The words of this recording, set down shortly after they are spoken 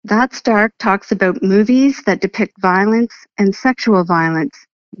That's Dark talks about movies that depict violence and sexual violence.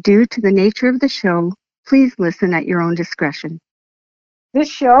 Due to the nature of the show, please listen at your own discretion.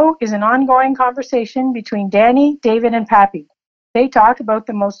 This show is an ongoing conversation between Danny, David, and Pappy. They talk about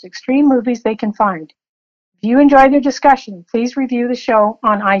the most extreme movies they can find. If you enjoy their discussion, please review the show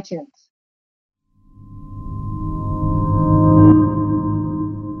on iTunes.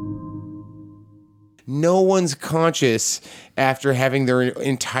 No one's conscious after having their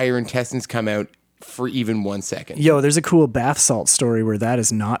entire intestines come out for even 1 second. Yo, there's a cool bath salt story where that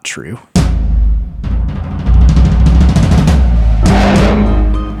is not true.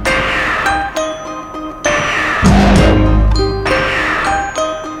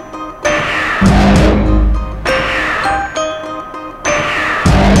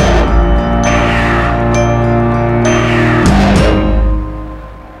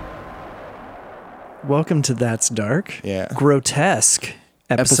 Welcome to That's Dark. Yeah. Grotesque.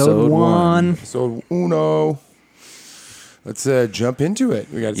 Episode 1. Episode uno. Let's jump into it.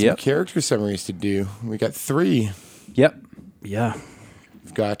 We got some character summaries to do. We got 3. Yep. Yeah.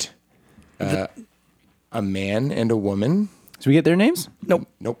 We've got a man and a woman. Did we get their names? Nope.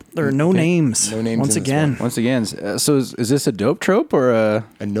 Nope. There are no names. No names Once in this again. one. Once again. So is this a dope trope or a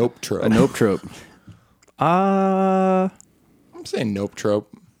nope trope? A nope trope. I'm saying nope trope.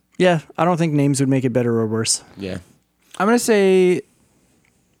 Yeah, I don't think names would make it better or worse. Yeah. I'm going to say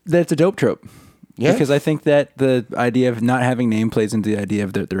that it's a dope trope. Yeah. Because I think that the idea of not having name plays into the idea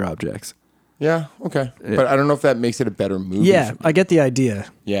of their objects. Yeah, okay. But I don't know if that makes it a better movie. Yeah, I get the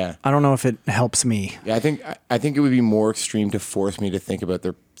idea. Yeah. I don't know if it helps me. Yeah, I think it would be more extreme to force me to think about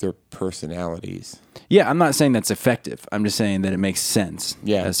their personalities. Yeah, I'm not saying that's effective. I'm just saying that it makes sense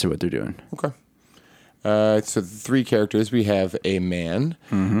as to what they're doing. Okay. So the 3 characters, we have a man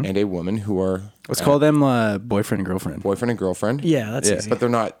and a woman who are... Let's call them boyfriend and girlfriend. Boyfriend and girlfriend. Yeah, that's easy. But they're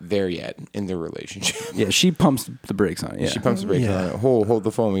not there yet in their relationship. Yeah, she pumps the brakes on it. Yeah. She pumps the brakes on it. Hold the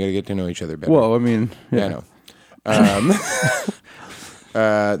phone. We got to get to know each other better. Well, I mean... Yeah, I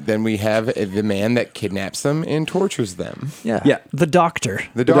know. Then we have the man that kidnaps them and tortures them. Yeah. The doctor.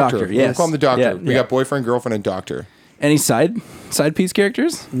 The doctor. yes. We'll call him the doctor. Yeah. We got boyfriend, girlfriend, and doctor. Any side piece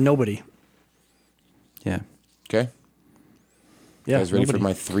characters? Nobody. Yeah. Okay. Yeah. You guys ready for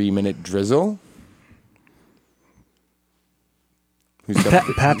my 3-minute drizzle?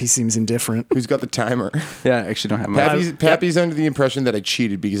 Pappy seems indifferent. Who's got the timer? Yeah, I actually don't have my... Pappy's under the impression that I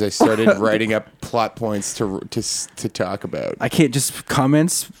cheated because I started writing up plot points to talk about. I can't just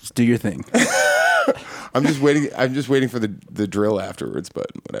comments. Do your thing. I'm just waiting for the drill afterwards, but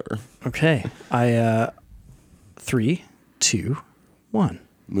whatever. Okay. 3, 2, 1.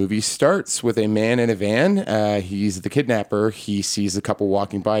 Movie starts with a man in a van. He's the kidnapper. He sees a couple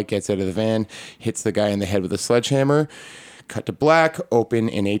walking by, gets out of the van, hits the guy in the head with a sledgehammer. Cut to black, open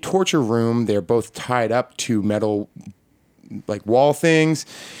in a torture room. They're both tied up to metal wall things.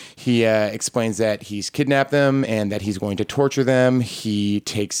 He explains that he's kidnapped them and that he's going to torture them. He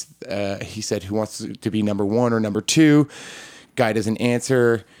said who wants to be number 1 or number 2. Guy doesn't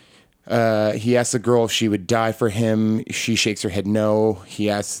answer. He asks the girl if she would die for him. She shakes her head no. He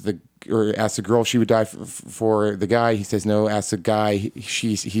asks the girl if she would die for the guy. He says no. Asks the guy.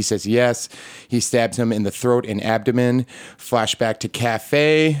 He says yes. He stabs him in the throat and abdomen. Flashback to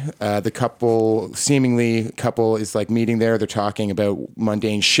cafe. The couple is meeting there. They're talking about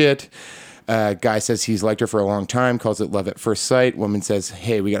mundane shit. Guy says he's liked her for a long time, calls it love at first sight. Woman says,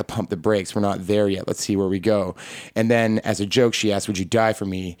 hey, we got to pump the brakes. We're not there yet. Let's see where we go. And then as a joke, she asked, would you die for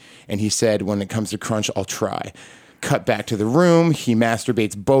me? And he said, when it comes to crunch, I'll try. Cut back to the room. He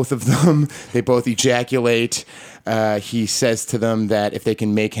masturbates both of them. They both ejaculate. He says to them that if they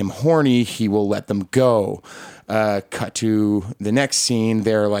can make him horny, he will let them go. Cut to the next scene.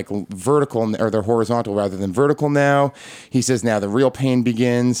 They're vertical, or they're horizontal rather than vertical now. He says now the real pain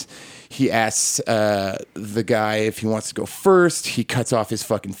begins. He asks the guy if he wants to go first. He cuts off his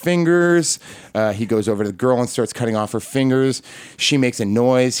fucking fingers. He goes over to the girl and starts cutting off her fingers. She makes a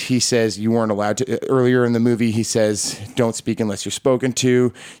noise. He says you weren't allowed to. Earlier in the movie, he says, don't speak unless you're spoken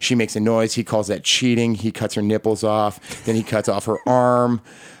to. She makes a noise. He calls that cheating. He cuts her nipples off. Then he cuts off her arm.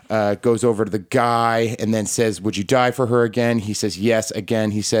 Goes over to the guy and then says, would you die for her again? He says, yes.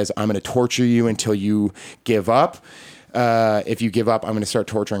 Again, he says, I'm going to torture you until you give up. If you give up, I'm going to start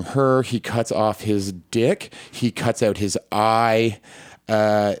torturing her. He cuts off his dick. He cuts out his eye.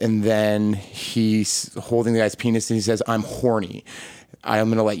 And then he's holding the guy's penis and he says, I'm horny. I'm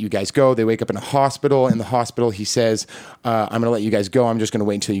going to let you guys go. They wake up in a hospital. In the hospital, he says, I'm going to let you guys go. I'm just going to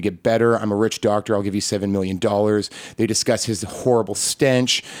wait until you get better. I'm a rich doctor. I'll give you $7 million. They discuss his horrible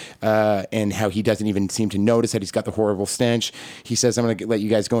stench and how he doesn't even seem to notice that he's got the horrible stench. He says, I'm going to let you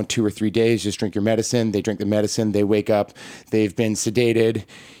guys go in 2 or 3 days. Just drink your medicine. They drink the medicine. They wake up. They've been sedated.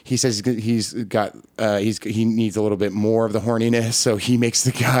 He says he needs a little bit more of the horniness. So he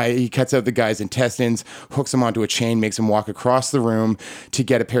cuts out the guy's intestines, hooks him onto a chain, makes him walk across the room to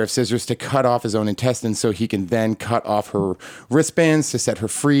get a pair of scissors to cut off his own intestines so he can then cut off her wristbands to set her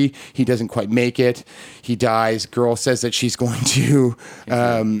free. He doesn't quite make it. He dies. Girl says that she's going to,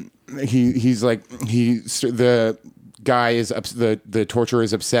 the guy is the torturer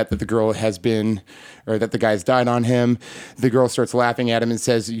is upset that the girl has been, or that the guy's died on him. The girl starts laughing at him and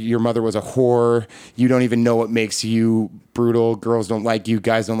says, your mother was a whore. You don't even know what makes you brutal. Girls don't like you.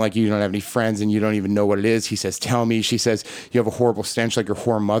 Guys don't like you. You don't have any friends and you don't even know what it is. He says, tell me. She says, you have a horrible stench like your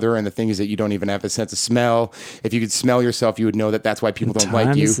whore mother. And the thing is that you don't even have a sense of smell. If you could smell yourself, you would know that that's why people don't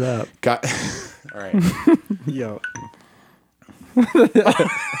like you. Up. All right. Yo.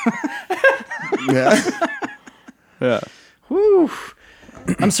 Yeah. Yeah. Woo.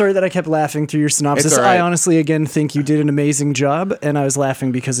 I'm sorry that I kept laughing through your synopsis. It's all right. I honestly, again, think you did an amazing job, and I was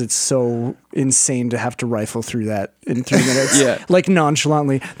laughing because it's so insane to have to rifle through that in 3 minutes. Yeah. Like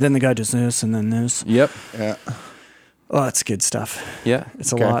nonchalantly. Then the guy does this, and then this. Yep. Yeah. Oh, that's good stuff. Yeah.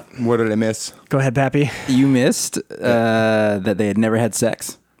 It's Okay. a lot. What did I miss? Go ahead, Pappy. You missed that they had never had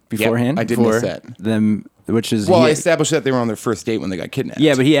sex beforehand. I did miss that. Them, which is Well, I established that they were on their first date when they got kidnapped.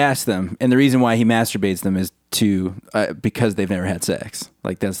 yeah, but he asked them, and the reason why he masturbates them is because they've never had sex.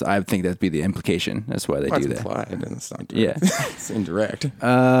 Like I think that'd be the implication. That's why they do that. Implied, and it's not direct. Yeah. It's indirect. Take it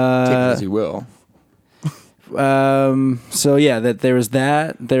as you will. So yeah, that there was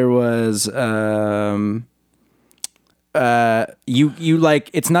that. There was you like,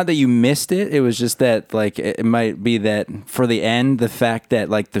 it's not that you missed it. It was just that like it might be that for the end, the fact that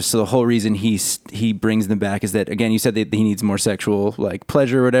like the whole reason he brings them back is that, again, you said that he needs more sexual like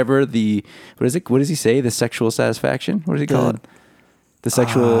pleasure or whatever. What does he say? The sexual satisfaction? What does he call it? The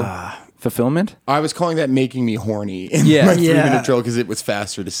sexual fulfillment? I was calling that making me horny. Yeah. My Yeah. 3-minute drill because it was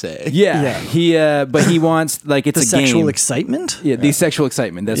faster to say. Yeah. He but he wants like it's The a sexual game. excitement? Yeah, the sexual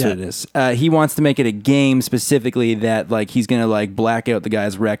excitement. That's what it is. He wants to make it a game specifically that like he's gonna like black out the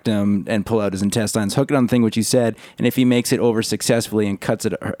guy's rectum and pull out his intestines, hook it on the thing, which he said, and if he makes it over successfully and cuts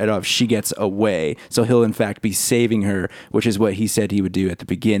it off, she gets away. So he'll in fact be saving her, which is what he said he would do at the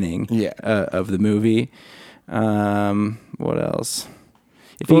beginning of the movie. What else?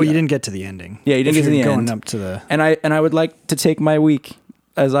 Well, you didn't get to the ending. Yeah, you didn't get to the going end. up to the. And I would like to take my week,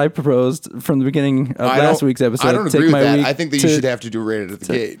 as I proposed from the beginning of last week's episode. I don't take agree with my that. week I think that you should have to do right out of the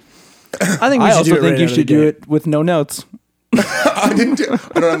gate. I think we I should also do it think right you out of should the do gate. it with no notes. I don't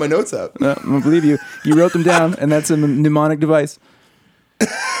have my notes up. I don't believe you. You wrote them down, and that's a mnemonic device.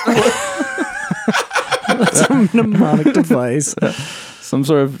 Some mnemonic device. Some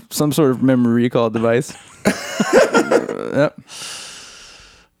sort of memory recall device. Yep.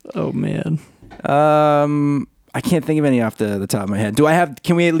 Oh man. I can't think of any off the top of my head.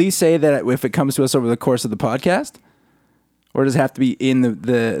 Can we at least say that if it comes to us over the course of the podcast? Or does it have to be in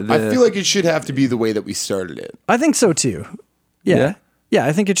the I feel like it should have to be the way that we started it. I think so too. Yeah? Yeah,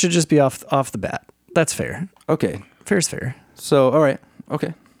 I think it should just be off the bat. That's fair. Okay. Fair's fair. So, all right.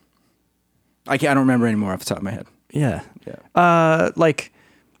 Okay. I don't remember any more off the top of my head. Yeah. Yeah. Like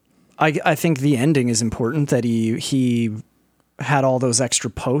I think the ending is important, that he had all those extra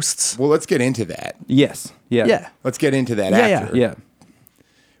posts. Well, let's get into that. Yes. Yeah. Yeah. Let's get into that Yeah, after. Yeah.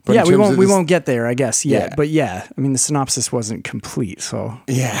 But Yeah, in we terms of we this- won't get there, I guess, yet. Yeah. But yeah, I mean, the synopsis wasn't complete, so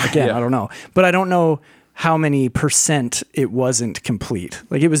Yeah. again, Yeah. I don't know. But I don't know how many % it wasn't complete.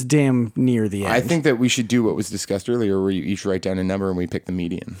 Like, it was damn near the end. I think that we should do what was discussed earlier, where you each write down a number and we pick the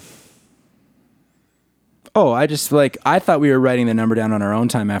median. Oh, I thought we were writing the number down on our own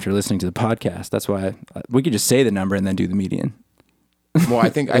time after listening to the podcast. That's why we could just say the number and then do the median. Well, I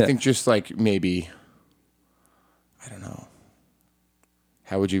think Yeah. just like maybe, I don't know.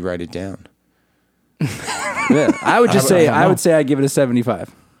 How would you write it down? Yeah. I would just say I give it a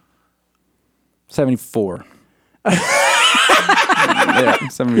 75. 74. Yeah,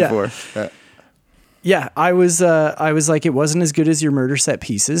 74. Yeah, I was like, it wasn't as good as your Murder Set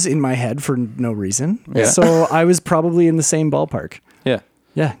Pieces in my head for no reason. Yeah. So I was probably in the same ballpark. Yeah.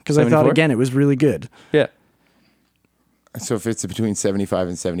 Yeah, because I thought, 74? again, it was really good. Yeah. So if it's between 75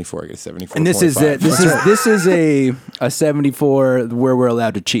 and 74, I get 74. And this is a 74 where we're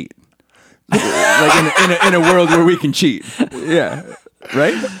allowed to cheat. Like in a world where we can cheat. Yeah.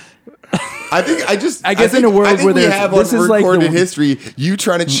 Right? I guess in a world where we there's- have this on is like recorded the- history, you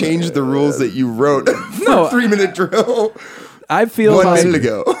trying to change the rules that you wrote for No. a 3-minute drill I feel 1 like minute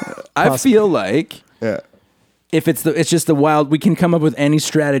ago. I feel like Yeah. if it's just the wild, we can come up with any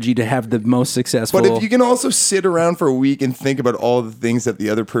strategy to have the most successful. But if you can also sit around for a week and think about all the things that the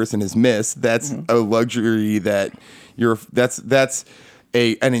other person has missed, that's a luxury that that's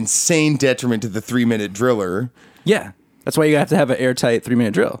an insane detriment to the 3-minute driller. yeah, that's why you have to have an airtight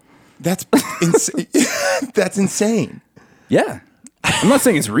 3-minute drill. That's insane. That's insane. Yeah. I'm not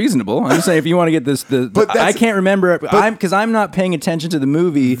saying it's reasonable. I'm just saying if you want to get this, But I can't remember because I'm not paying attention to the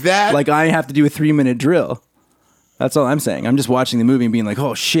movie. Like I have to do a 3-minute drill. That's all I'm saying. I'm just watching the movie and being like,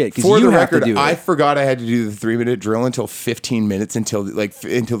 oh shit, because For you the have record, to do it. I forgot I had to do the 3-minute drill until 15 minutes until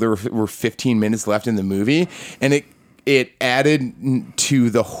there were 15 minutes left in the movie, and it added to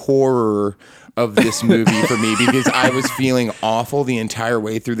the horror of this movie for me because I was feeling awful the entire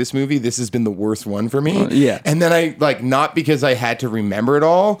way through this movie. This has been the worst one for me. Yeah. And then I not because I had to remember it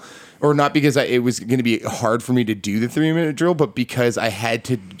all, or not because it was going to be hard for me to do the 3-minute drill, but because I had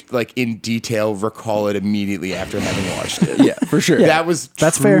to in detail recall it immediately after having watched it. Yeah, for sure.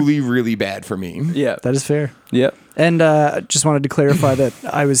 That's fair. truly really bad for me. Yeah. That is fair. Yep. And just wanted to clarify that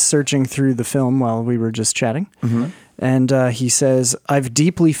I was searching through the film while we were just chatting. Mm-hmm. And he says, I've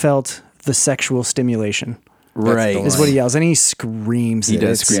deeply felt the sexual stimulation. Right. the Is what he yells. And he screams He it.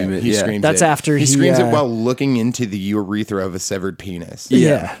 does It's- scream it. He Yeah. screams That's it. after he he, screams it uh, while looking into the urethra of a severed penis.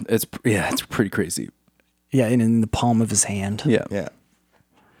 Yeah. It's pretty crazy. Yeah, and in the palm of his hand. Yeah. Yeah.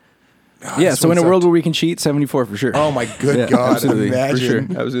 Yeah. this So in one a world sucked. where we can cheat, 74 for sure. Oh my good Yeah, God! absolutely. Imagine.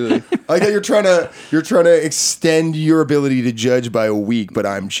 For sure. Absolutely. Like you're trying to extend your ability to judge by a week, but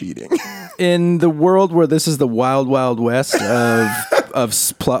I'm cheating. In the world where this is the wild, wild west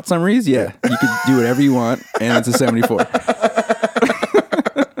of plot summaries, yeah, you could do whatever you want, and it's a 74.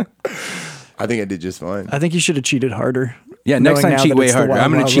 I think I did just fine. I think you should have cheated harder. Yeah, next knowing time now cheat that way it's the harder. Wild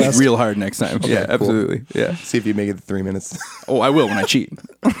I'm going Wild to cheat West. real hard next time. yeah, cool. absolutely. Yeah. See if you make it to 3 minutes. Oh, I will when I cheat.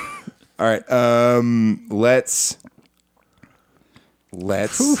 All right. Let's.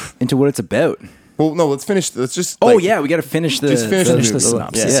 Into what it's about. Well, no. Let's finish. Let's just. Oh yeah, we got to finish the Just finish Finish the the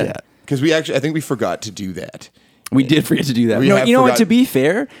synopsis. yeah. Yeah. Because I think we forgot to do that. We did forget to do that. We No, have you know what? forgot- To be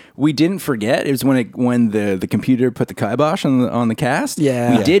fair, we didn't forget. It was when the computer put the kibosh on the cast.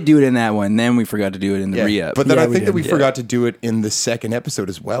 Yeah. we did do it in that one. Then we forgot to do it in the Yeah. re-up. But then Yeah, I we think that did. we Yeah. forgot to do it in the second episode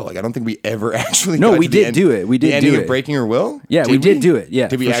as well. Like I don't think we ever actually. No, got we to the did end- do it. We did the ending do of it. Breaking Her Will. yeah, we did do it. Yeah,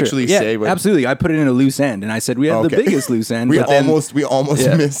 Did we for sure. actually Yeah, say? What, absolutely. I put it in a loose end, and I said we have the Okay. biggest loose end. We but then- almost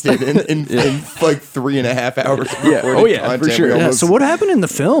Yeah. missed it in like 3.5 hours. Of Yeah. recorded Oh, yeah, for content. sure. We Yeah, Yeah, almost- so what happened in the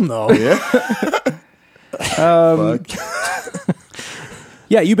film, though? Fuck.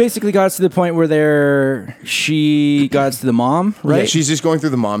 Yeah, you basically got us to the point where she got us to the mom, right? Yeah, she's just going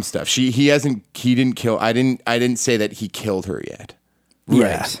through the mom stuff. He didn't kill. I didn't say that he killed her yet.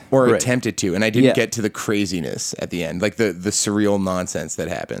 Right. Or Right. attempted to, and I didn't Yeah. get to the craziness at the end, like the surreal nonsense that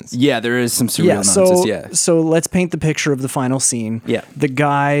happens. Yeah, there is some surreal Yeah, nonsense. Yeah. so let's paint the picture of the final scene. Yeah. The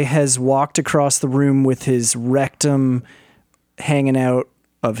guy has walked across the room with his rectum hanging out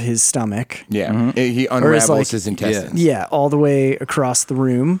of his stomach. Yeah, Mm-hmm. He unravels like- his intestines. Yeah, all the way across the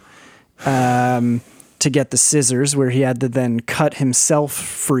room to get the scissors, where he had to then cut himself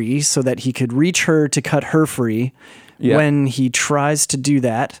free so that he could reach her to cut her free. Yeah. When he tries to do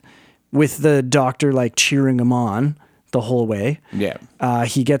that, with the doctor like cheering him on the whole way, Yeah.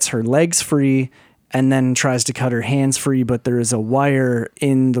 he gets her legs free and then tries to cut her hands free, but there is a wire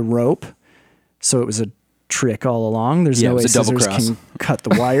in the rope. So it was a trick all along. There's Yeah, no it way was a double scissors cross. can cut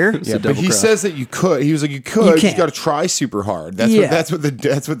the wire. Yeah, but double he cross. says that you could. He was like, you could. You You can't. got to try super hard. That's Yeah. what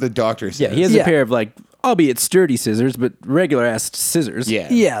the doctor says. Yeah, he has Yeah. a pair of like, albeit sturdy scissors, but regular ass scissors. Yeah.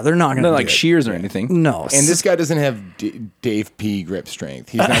 Yeah, they're not going to Not like shears or anything. No. And this guy doesn't have Dave P grip strength.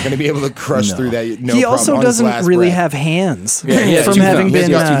 He's not going to be able to crush through that. No he problem also on his doesn't last really breath. have hands yeah, from two having thumbs.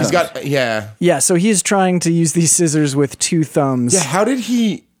 been. He's got yeah. Yeah, so he's trying to use these scissors with two thumbs. Yeah. How did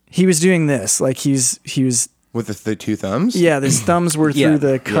he He was doing this. Like he was. with the two thumbs? Yeah, his thumbs were Yeah, through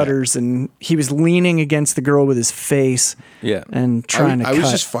the cutters, and he was leaning against the girl with his face. Yeah. And trying to I cut.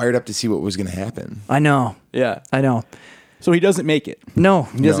 was just fired up to see what was going to happen. I know. Yeah. I know. So he doesn't make it. No,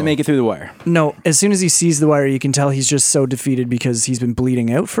 He doesn't make it through the wire. no. As soon as he sees the wire, you can tell he's just so defeated because he's been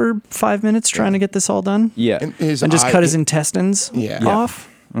bleeding out for 5 minutes trying to get this all done. Yeah. And his And just eye- cut his intestines Yeah. off.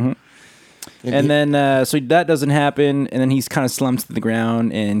 And then, so that doesn't happen, and then he's kind of slumps to the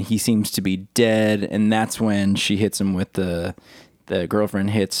ground, and he seems to be dead, and that's when she hits him with the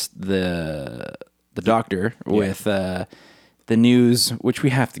girlfriend hits the doctor with the the news, which we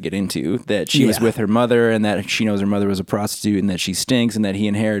have to get into, that she was Yeah. with her mother and that she knows her mother was a prostitute and that she stinks and that he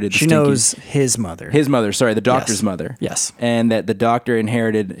inherited. She knows his mother. his mother. Sorry, the doctor's Yes. mother. Yes. and that the doctor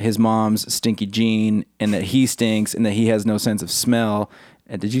inherited his mom's stinky gene, and that he stinks, and that he has no sense of smell.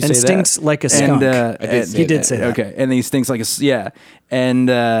 And did you And say stinks that? like a skunk. He did say that. Okay, and he stinks like and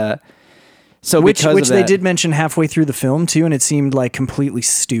so Which because of they that- did mention halfway through the film too, and it seemed like completely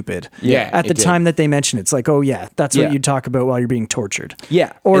stupid. Yeah, At the it did. time that they mentioned it, it's like, oh yeah, that's Yeah. what you'd talk about while you're being tortured.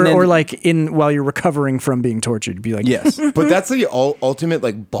 Yeah, Or and then- or like while you're recovering from being tortured, you'd be like, yes, But that's the ultimate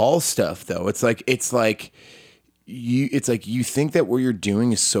like ball stuff, though. It's like you think that what you're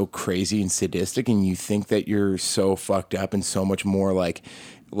doing is so crazy and sadistic, and you think that you're so fucked up and so much more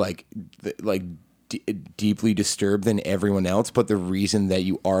deeply disturbed than everyone else. But the reason that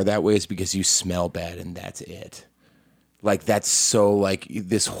you are that way is because you smell bad, and that's it. Like, that's so like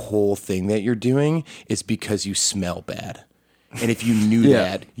this whole thing that you're doing is because you smell bad. And if you knew Yeah.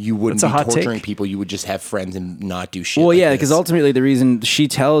 that, you wouldn't That's a be hot torturing take. people. You would just have friends and not do shit. well, like yeah, this. because ultimately the reason she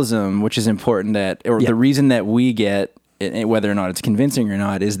tells him, which is important, the reason that we get, whether or not it's convincing or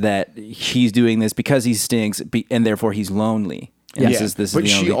not, is that he's doing this because he stinks, and therefore he's lonely. And Yeah, this is but the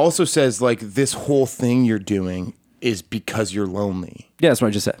she only. also says like this whole thing you're doing is because you're lonely. Yeah, that's what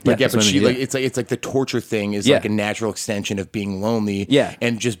I just said. Like, yeah, that's but what I she mean, like it's like the torture thing is Yeah. like a natural extension of being lonely. Yeah.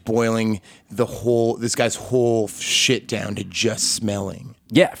 and just boiling this guy's whole shit down to just smelling.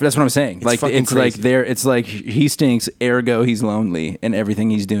 Yeah, that's what I'm saying. Like fucking it's like crazy. it's like he stinks, ergo he's lonely, and everything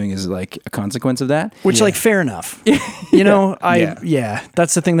he's doing is like a consequence of that. which like fair enough. You know, Yeah.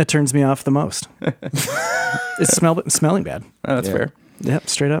 that's the thing that turns me off the most. It's smelling bad. Oh, that's Yeah. fair. Yep,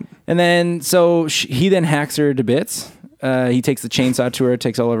 straight up. And then so he then hacks her to bits. He takes the chainsaw to her,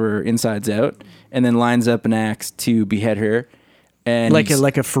 takes all of her insides out, and then lines up an axe to behead her. And Like he's-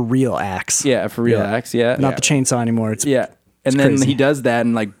 a for real axe. yeah, for real Yeah. axe, yeah, Not the chainsaw anymore. It's yeah. And then crazy. he does that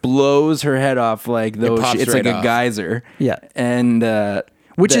and like blows her head off like those. pops It's right like a off. geyser. Yeah. and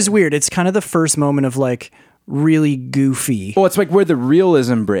which that- is weird. It's kind of the first moment of like really goofy. well, it's like where the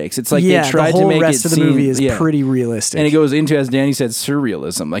realism breaks. It's like yeah, they tried the whole to make rest it of the seem, movie is yeah. pretty realistic. And it goes into, as Danny said,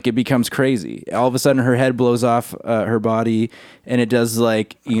 surrealism. Like it becomes crazy. All of a sudden, her head blows off her body, and it does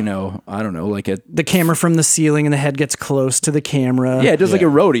like I don't know, like a the camera from the ceiling and the head gets close to the camera. yeah, it does like a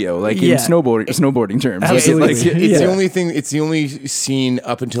rodeo, like Yeah. in snowboarding terms. Like, Absolutely. Like, It's Yeah. the only thing. It's the only scene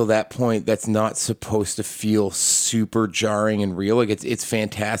up until that point that's not supposed to feel super jarring and real. Like it's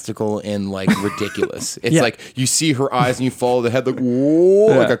fantastical and like ridiculous. It's Yeah. like you see her eyes and you follow the head like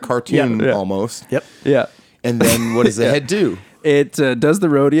whoa, like a cartoon Yeah. almost. Yep. yeah. And then what does the head do? It does the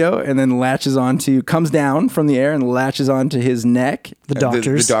rodeo and then comes down from the air and latches onto his neck, The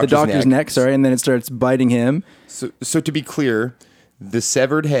doctor's. the the doctor's neck. Sorry, and then it starts biting him. So to be clear, the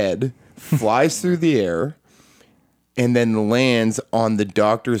severed head flies through the air and then lands on the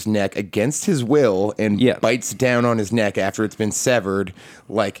doctor's neck against his will and Yeah. bites down on his neck after it's been severed,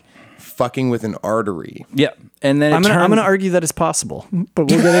 like fucking with an artery. Yeah, and then I'm gonna argue that it's possible, but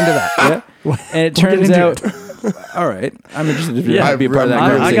we'll get into that. Yeah, and it turns out. All right, I'm interested if you Yeah. want to be a part of that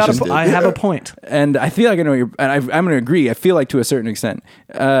I conversation. got I have a point. And I feel like I know you're, and I'm going to agree. I feel like to a certain extent.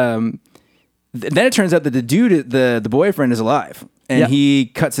 Then it turns out that the dude, the boyfriend, is alive, and Yeah.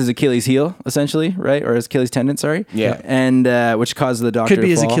 he cuts his Achilles heel, essentially, right, or his Achilles tendon, sorry. Yeah. and which causes the doctor Could be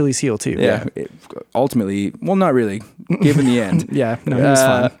to his fall. Achilles heel too. Yeah, ultimately, well, not really, given the end. Yeah, no, he was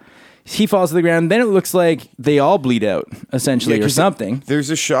fine. He falls to the ground. Then it looks like they all bleed out, essentially, or 'cause something.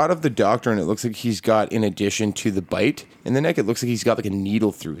 There's a shot of the doctor, and it looks like he's got, in addition to the bite in the neck, it looks like he's got like a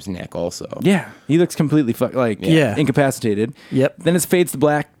needle through his neck also. Yeah, he looks completely Yeah. incapacitated. Yep. Then it fades to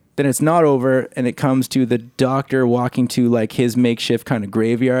black. Then it's not over, and it comes to the doctor walking to like his makeshift kind of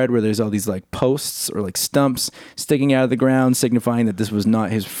graveyard where there's all these like posts or like stumps sticking out of the ground, signifying that this was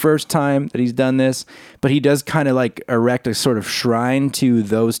not his first time that he's done this. But he does kind of like erect a sort of shrine to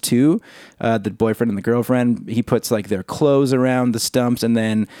those two, the boyfriend and the girlfriend. He puts like their clothes around the stumps and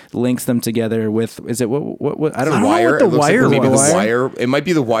then links them together with, is it what I don't know. know what the It looks wire maybe was. the wire. It might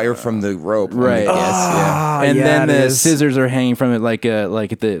be the wire from the rope. Right. I guess. Yeah. And yeah, then it the is. scissors are hanging from it like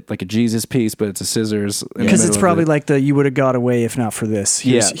a Jesus piece, but it's a scissors. in the Because middle it's of probably it. like you would have got away if not for this.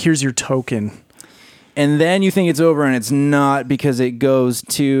 Here's your token. And then you think it's over, and it's not, because it goes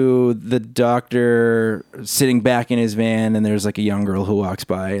to the doctor sitting back in his van, and there's like a young girl who walks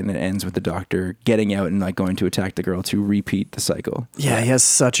by, and it ends with the doctor getting out and like going to attack the girl to repeat the cycle. Yeah, he has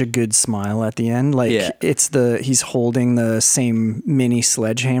such a good smile at the end. Like Yeah. he's holding the same mini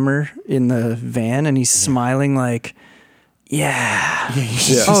sledgehammer in the van, and he's smiling like, yeah.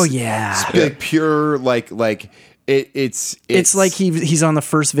 Oh yeah. Like pure like It's like he's on the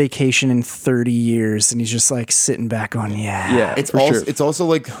first vacation in 30 years and he's just like sitting back on, Yeah. It's for also sure. it's also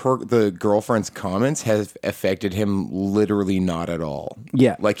like the girlfriend's comments have affected him literally not at all.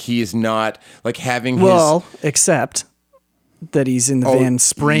 Yeah. Like he is not like having Well, except that he's in the van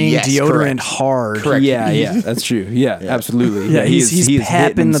spraying yes, deodorant correct. hard. Correct. Yeah, that's true. Yeah, absolutely. Yeah, he's hitting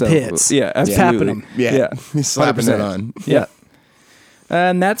papping the himself. pits. Yeah, He's absolutely. papping 'em. Yeah. He's slapping it 100%. on. Yeah.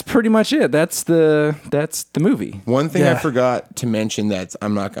 And that's pretty much it. That's the movie. One thing I Yeah. forgot to mention that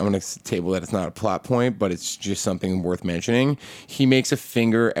I'm going to table that it's not a plot point, but it's just something worth mentioning. He makes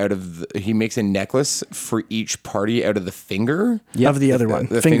he makes a necklace for each party out of the finger Of the other one.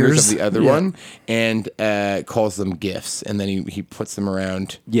 the fingers of the other Yeah. one, and calls them gifts, and then he puts them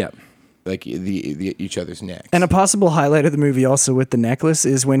around Yeah. like the each other's necks. And a possible highlight of the movie also with the necklace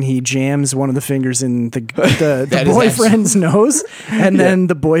is when he jams one of the fingers in the That is boyfriend's nose, and then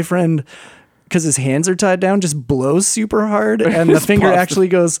the boyfriend, because his hands are tied down, just blows super hard, and the finger pops actually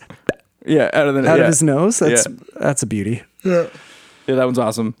goes Yeah, out of his nose. That's a beauty. Yeah, that one's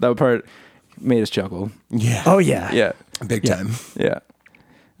awesome. That part made us chuckle. yeah, Oh yeah. Yeah. big time. Yeah.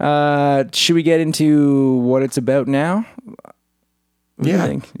 Should we get into what it's about now? What do you Yeah.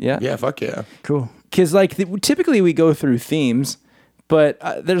 think? Yeah. Yeah, fuck yeah. Cool. Because like typically we go through themes, but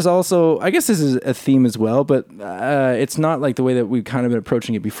there's also, I guess this is a theme as well, but it's not like the way that we've kind of been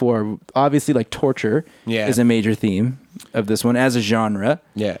approaching it before. Obviously, like torture is a major theme of this one as a genre.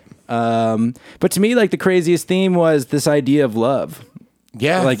 Yeah. But to me, like the craziest theme was this idea of love.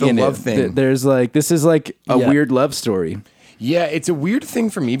 Yeah, Like the in love it, thing. there's like, this is like a weird love story. Yeah, it's a weird thing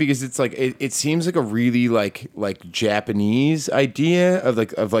for me because it's like it seems like a really like Japanese idea of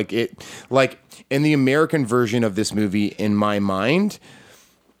it like in the American version of this movie in my mind,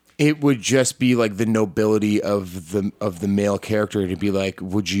 it would just be like the nobility of the male character to be like,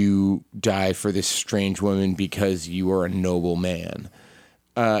 would you die for this strange woman because you are a noble man?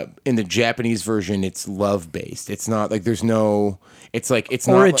 In the Japanese version, it's love based. It's not like there's no. It's like it's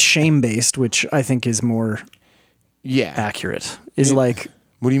Or not it's shame based, which I think is more yeah. accurate. Is like,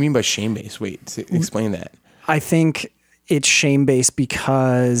 What do you mean by shame based? Wait, explain that. I think it's shame based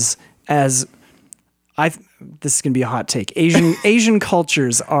because this is gonna be a hot take. Asian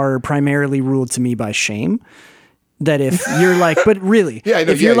cultures are primarily ruled to me by shame. That if you're like, but really, Yeah, I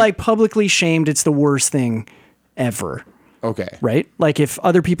know, if you're yeah. like publicly shamed, it's the worst thing ever. Okay. Right? Like if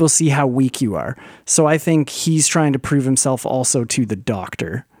other people see how weak you are. So I think he's trying to prove himself also to the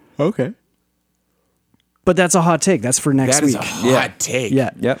doctor. Okay. But that's a hot take. That's for next That is week. a hot take. Yeah.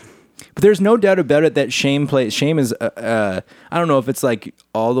 Yep. But there's no doubt about it that shame is I don't know if it's like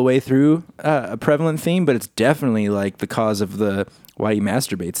all the way through a prevalent theme, but it's definitely like the cause of why he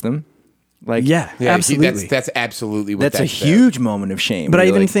masturbates them. Like Yeah, Yeah, absolutely. that's absolutely what that's a about. huge moment of shame. But I You're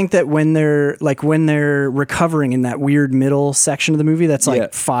even like, think that when they're recovering in that weird middle section of the movie that's like Yeah.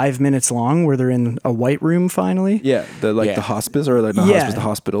 5 minutes long, where they're in a white room finally. yeah, the hospice or like not Yeah. hospice, the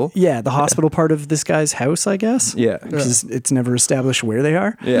hospital. Yeah, the hospital part of this guy's house, I guess. Yeah. Because it's never established where they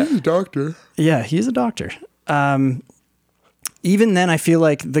are. Yeah. Doctor. Yeah, he's a doctor. Even then, I feel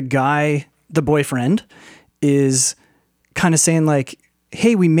like the boyfriend, is kind of saying like,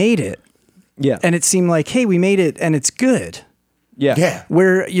 "Hey, we made it," Yeah. and it seemed like, "Hey, we made it, and it's good." yeah. Yeah.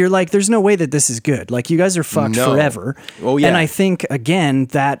 Where you're like, there's no way that this is good. Like, you guys are fucked No. forever. Oh, yeah. And I think, again,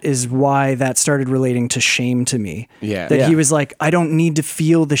 that is why that started relating to shame to me. Yeah. That Yeah. he was like, I don't need to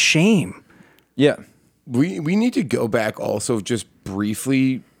feel the shame. Yeah. We need to go back also just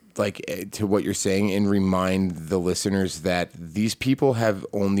briefly to what you're saying and remind the listeners that these people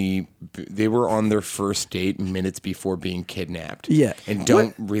they were on their first date minutes before being kidnapped. Yeah. And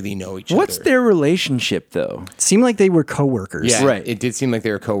don't really know each What's other. their relationship though? It seemed like they were coworkers. Yeah, Right. It did seem like they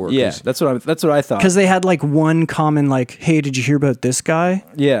were coworkers. Yeah, that's what I thought. Because they had like one common, like, hey, did you hear about this guy?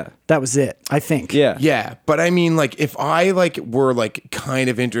 Yeah. That was it, I think. Yeah. Yeah, but I mean, like, if I were kind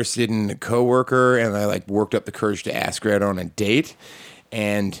of interested in a coworker and I worked up the courage to ask her out on a date,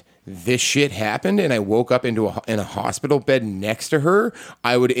 and this shit happened, and I woke up in a hospital bed next to her,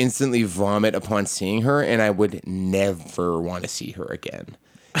 I would instantly vomit upon seeing her, and I would never want to see her again.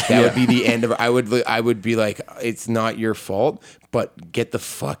 That would be the end of it. I would be like, it's not your fault, but get the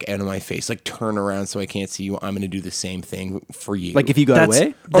fuck out of my face. Like, turn around so I can't see you. I'm going to do the same thing for you. Like if you got That's-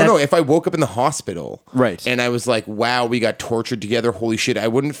 away? Oh no! If I woke up in the hospital, Right. and I was like, "Wow, we got tortured together. Holy shit!" I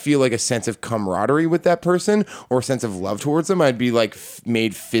wouldn't feel like a sense of camaraderie with that person or a sense of love towards them. I'd be like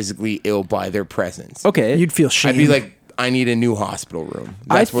made physically ill by their presence. Okay. You'd feel shame. I'd be like, "I need a new hospital room."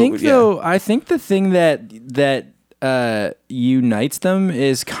 I what think would- yeah. though, I think the thing that unites them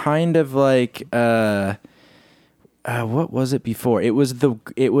is kind of like what was it before? It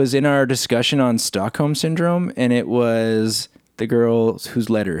was in our discussion on Stockholm Syndrome, and it was the girl whose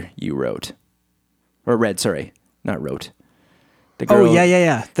letter you wrote. Or read, sorry. Not wrote. The girl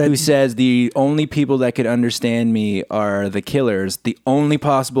yeah. who says the only people that could understand me are the killers. The only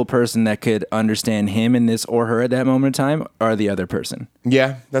possible person that could understand him in this or her at that moment in time are the other person.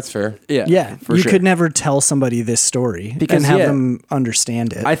 Yeah, that's fair. Yeah, for you sure. could never tell somebody this story and have them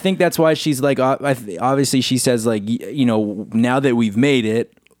understand it. I think that's why she's like, obviously she says like, you know, now that we've made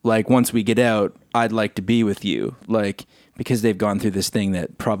it, like once we get out, I'd like to be with you. Like, because they've gone through this thing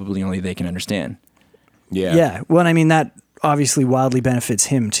that probably only they can understand. Yeah. Yeah. Well, I mean, that obviously wildly benefits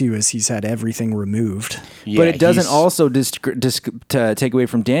him too, as he's had everything removed. Yeah, but it doesn't also to take away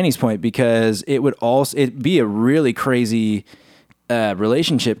from Danny's point, because it'd be a really crazy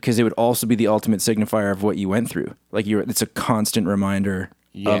relationship, because it would also be the ultimate signifier of what you went through. Like it's a constant reminder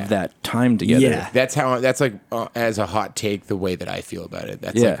of that time together. Yeah. That's like as a hot take, the way that I feel about it.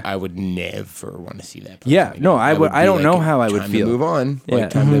 That's like, I would never want to see that person again. No, I would I be don't like, know how I would time feel. to move on. Yeah. Like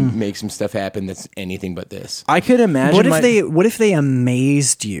time to make some stuff happen that's anything but this. I could imagine. What if they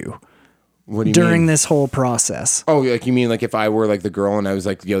amazed you What do you during mean? this whole process? Oh, like you mean like if I were like the girl and I was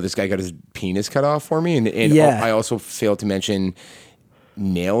like, yo, this guy got his penis cut off for me, and Yeah. I also failed to mention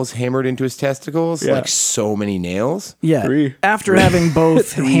nails hammered into his testicles, like so many nails. Yeah. After having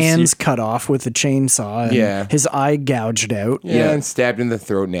both hands cut off with a chainsaw and his eye gouged out. Yeah, and stabbed in the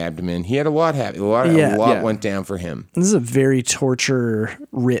throat and abdomen. He had a lot happen. A lot went down for him. This is a very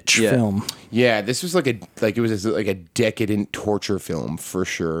torture-rich film. Yeah, this was like it was like a decadent torture film for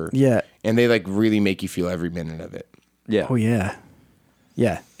sure. Yeah. And they like really make you feel every minute of it. Yeah. Oh, yeah.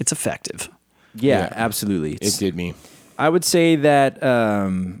 Yeah, it's effective. Yeah, absolutely. It did me. I would say that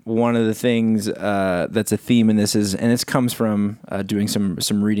one of the things that's a theme in this is, and this comes from doing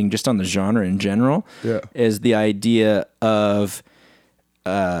some reading just on the genre in general, is the idea of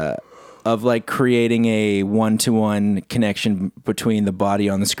like creating a one-to-one connection between the body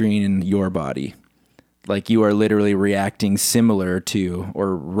on the screen and your body. Like you are literally reacting similar to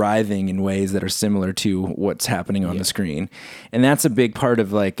or writhing in ways that are similar to what's happening on the screen. And that's a big part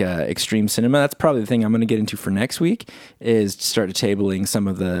of like extreme cinema. That's probably the thing I'm going to get into for next week, is start tabling some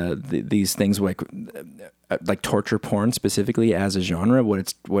of these things like torture porn specifically as a genre, what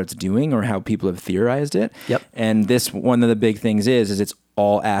it's doing or how people have theorized it. Yep. And this, one of the big things is it's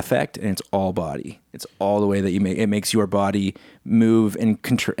all affect and it's all body. It's all the way that it makes your body move and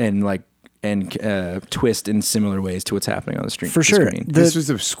twist in similar ways to what's happening on the screen. For sure. This was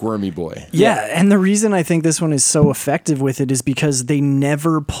a squirmy boy. Yeah, and the reason I think this one is so effective with it is because they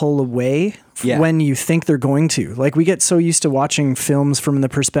never pull away when you think they're going to. Like, we get so used to watching films from the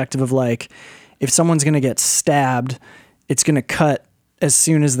perspective of like, if someone's going to get stabbed, it's going to cut as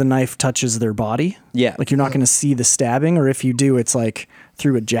soon as the knife touches their body. Yeah. Like, you're not going to see the stabbing, or if you do, it's like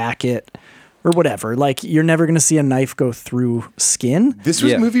through a jacket or whatever. Like, you're never going to see a knife go through skin. This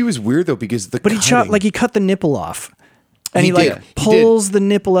movie was weird though, because he cut the nipple off. And he pulls the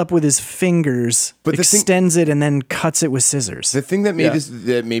nipple up with his fingers, but extends it, and then cuts it with scissors. The thing that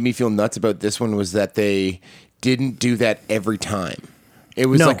made me feel nuts about this one was that they didn't do that every time. It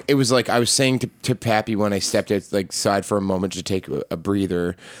was like I was saying to Pappy when I stepped outside for a moment to take a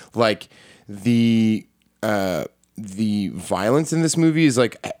breather, like the violence in this movie is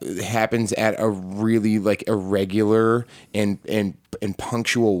happens at a really irregular and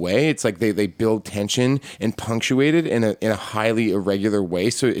punctual way. It's like they build tension and punctuate it in a highly irregular way.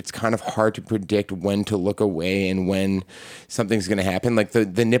 So it's kind of hard to predict when to look away and when something's going to happen. Like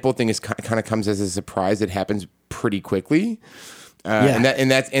the nipple thing is kind of comes as a surprise. It happens pretty quickly. I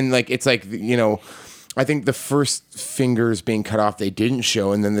think the first fingers being cut off they didn't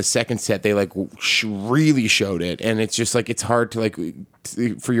show, and then the second set they really showed it, and it's just it's hard to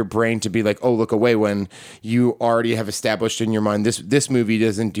for your brain to be like, oh, look away, when you already have established in your mind this movie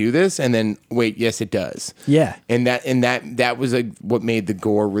doesn't do this, and then wait, yes it does. Yeah, and that was what made the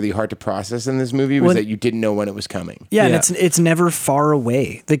gore really hard to process in this movie was that you didn't know when it was coming. Yeah, and it's never far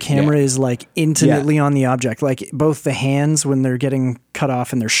away. The camera is intimately on the object, both the hands when they're getting cut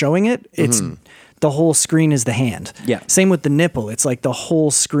off and they're showing it. It's the whole screen is the hand. Yeah. Same with the nipple. It's the whole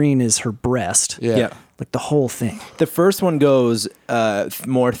screen is her breast. Yeah. The whole thing. The first one goes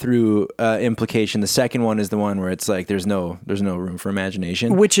more through implication. The second one is the one where it's there's no room for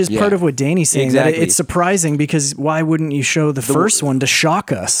imagination. Which is part of what Danny's saying. Exactly. That it's surprising because why wouldn't you show the first one to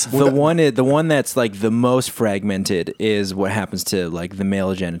shock us? The one that's the most fragmented is what happens to the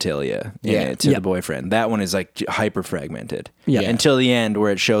male genitalia to the boyfriend. That one is hyper fragmented. Yeah. Until the end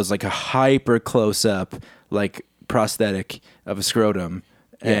where it shows a hyper close up prosthetic of a scrotum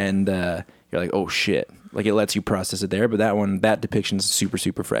and you're like, oh shit. Like it lets you process it there. But that depiction is super,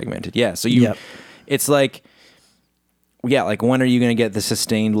 super fragmented. Yeah. So it's like, yeah, like when are you going to get the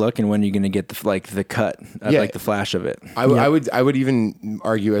sustained look, and when are you going to get the cut, like the flash of it? I would even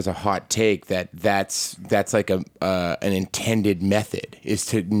argue as a hot take that's like an intended method is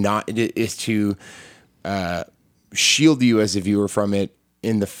to shield you as a viewer from it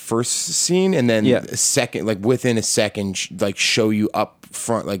in the first scene, and then a second, like within a second, like show you up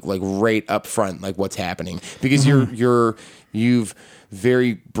front, like right up front, like what's happening, because you've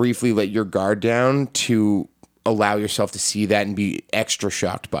very briefly let your guard down to allow yourself to see that and be extra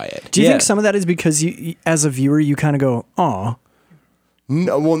shocked by it. Do you think some of that is because you, as a viewer, you kind of go, "Aw"?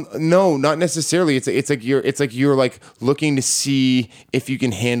 No, well, no, not necessarily. It's like you're like looking to see if you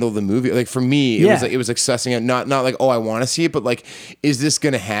can handle the movie. Like for me, it was like sussing out, not like, oh, I want to see it, but like, is this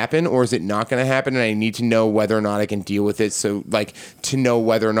going to happen or is it not going to happen? And I need to know whether or not I can deal with it. So like to know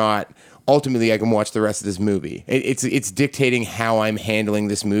whether or not ultimately I can watch the rest of this movie. It's dictating how I'm handling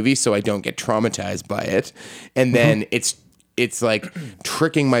this movie so I don't get traumatized by it. And then it's like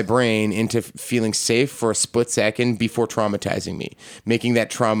tricking my brain into feeling safe for a split second before traumatizing me, making that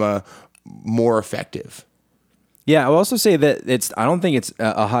trauma more effective. Yeah, I'll also say that I don't think it's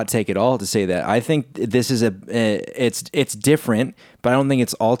a hot take at all to say that. I think this is it's different, but I don't think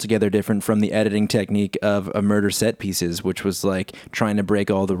it's altogether different from the editing technique of a murder set pieces, which was like trying to break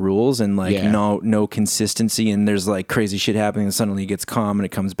all the rules and like no consistency, and there's like crazy shit happening and suddenly it gets calm and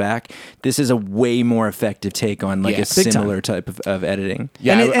it comes back. This is a way more effective take on like a similar type of editing.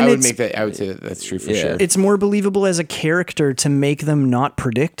 Yeah, I would say that that's true for sure. It's more believable as a character to make them not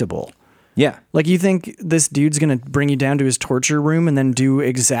predictable. Yeah. Like you think this dude's going to bring you down to his torture room and then do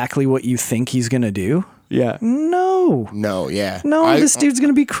exactly what you think he's going to do? Yeah. No, this dude's going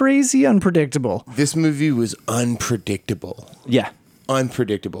to be crazy unpredictable. This movie was unpredictable. Yeah.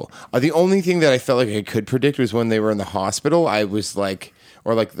 Unpredictable. The only thing that I felt like I could predict was when they were in the hospital. I was like,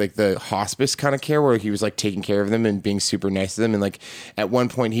 or like the hospice kind of care where he was like taking care of them and being super nice to them, and like at one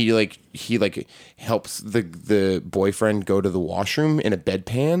point he helps the boyfriend go to the washroom in a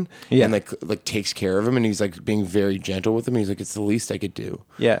bedpan and like takes care of him, and he's like being very gentle with him. He's like, it's the least I could do.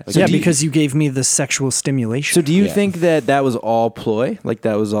 Yeah. Like, because you gave me the sexual stimulation. So do you think that was all ploy? Like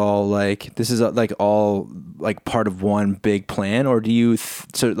that was all like, this is like all like part of one big plan, or do you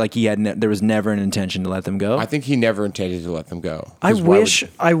so like there was never an intention to let them go? I think he never intended to let them go. I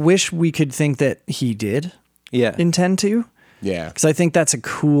wish we could think that he did intend to. Yeah. Because I think that's a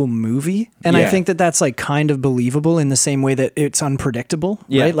cool movie. And I think that that's like kind of believable in the same way that it's unpredictable,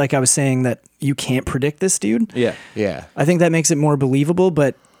 right? Like I was saying that you can't predict this dude. Yeah. Yeah. I think that makes it more believable,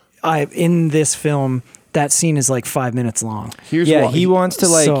 but in this film, that scene is like 5 minutes long. He wants to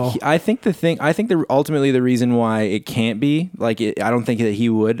like. So, I think ultimately the reason why it can't be like I don't think that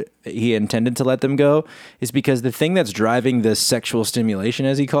he intended to let them go is because the thing that's driving the sexual stimulation,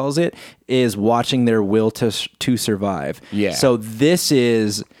 as he calls it, is watching their will to survive. Yeah. So this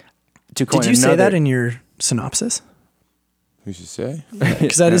is to coin. Did you say that in your synopsis? Who should say?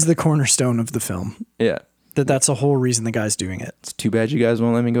 Because that is the cornerstone of the film. Yeah. That's the whole reason the guy's doing it. It's too bad you guys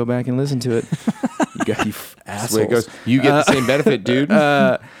won't let me go back and listen to it. You assholes. That's the way it goes. You get the same benefit, dude.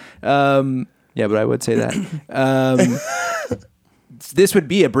 Yeah, but I would say that. This would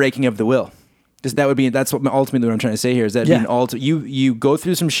be a breaking of the will. That's what ultimately what I'm trying to say here is that you go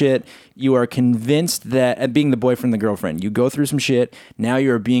through some shit. You are convinced that, being the boyfriend, the girlfriend, you go through some shit. Now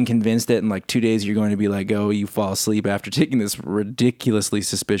you're being convinced that in like 2 days you're going to be like, oh, you fall asleep after taking this ridiculously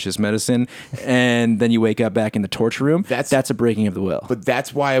suspicious medicine, and then you wake up back in the torture room. That's a breaking of the will. But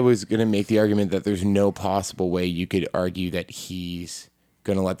that's why I was going to make the argument that there's no possible way you could argue that he's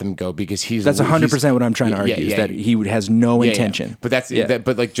going to let them go, because that's 100% what I'm trying to argue is that he has no intention. But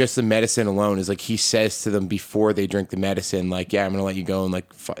but like just the medicine alone is like he says to them before they drink the medicine, like, I'm going to let you go in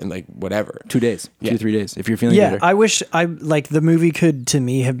like whatever. 2 days, 2 to 3 days if you're feeling better. I wish the movie could to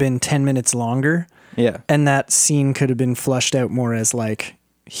me have been 10 minutes longer. Yeah. And that scene could have been flushed out more as like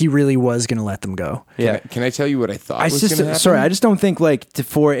he really was going to let them go. Yeah. Can I tell you what I thought was going to happen? Sorry, I just don't think like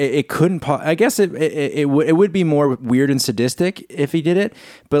it couldn't. I guess it would be more weird and sadistic if he did it.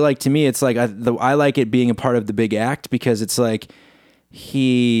 But like to me, it's like I like it being a part of the big act, because it's like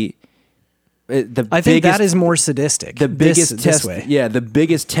I think that is more sadistic. The biggest test, this way. the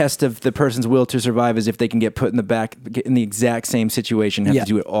biggest test of the person's will to survive is if they can get put in the exact same situation, and have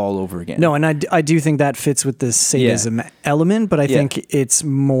to do it all over again. No, and I do think that fits with the sadism element, but I think it's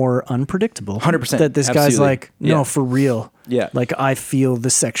more unpredictable. 100%. That this guy's like, no, for real. Yeah. Like, I feel the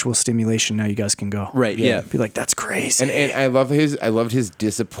sexual stimulation. Now you guys can go. Right. Yeah. Be like, that's crazy. And I loved his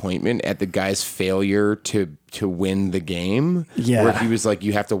disappointment at the guy's failure to win the game. Yeah. Where he was like,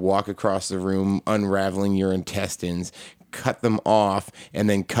 you have to walk across the room unraveling your intestines, cut them off, and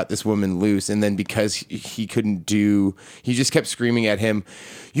then cut this woman loose. And then because he couldn't he just kept screaming at him,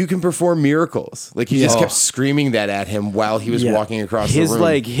 you can perform miracles. Like, he just kept screaming that at him while he was walking across the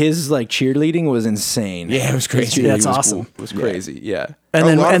room. His cheerleading was insane. Yeah, it was crazy. That's awesome. It was crazy. Yeah. And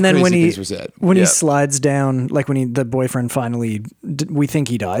A lot of then when crazy he things were said. he slides down, like when the boyfriend finally, we think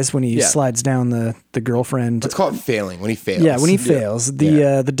he dies when he slides down the girlfriend. Let's call it failing, when he fails. Yeah, when he fails,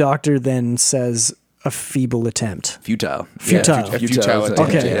 the doctor then says a feeble attempt. Futile. Futile attempt.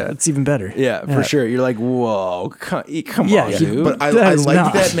 Okay, Yeah. it's even better. Yeah, for sure. You're like, whoa, come Yeah, on, he- dude. But I That is liked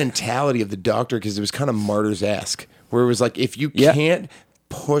not. that mentality of the doctor because it was kind of martyrs-esque, where it was like, if you Yeah. can't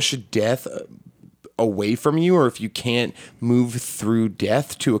push death away from you, or if you can't move through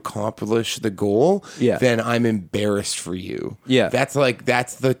death to accomplish the goal, then I'm embarrassed for you. Yeah. That's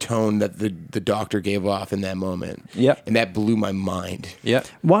the tone that the doctor gave off in that moment. Yeah. And that blew my mind. Yeah.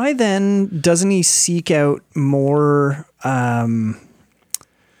 Why then doesn't he seek out more, I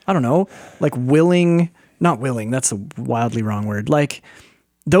don't know, like not willing, that's a wildly wrong word. Like,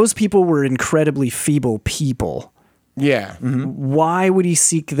 those people were incredibly feeble people. Yeah. Why would he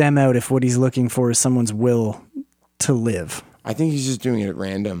seek them out if what he's looking for is someone's will to live? I think he's just doing it at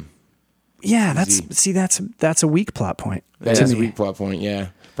random. Yeah, that's a weak plot point. That to is a me. weak plot point, yeah.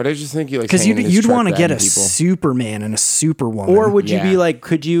 But I just think he Because you'd want to get a Superman and a Superwoman. Or would you Yeah. be like,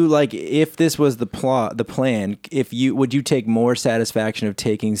 could you, like, if this was the plan, would you take more satisfaction of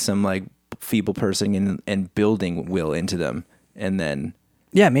taking some like feeble person and building will into them, and then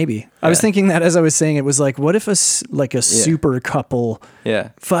Yeah, maybe. I was thinking that as I was saying it, was like, what if a super couple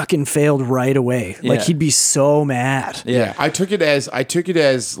fucking failed right away? Like, Yeah. he'd be so mad. Yeah, I took it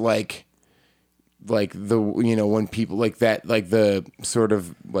as like the, when people like that, like the sort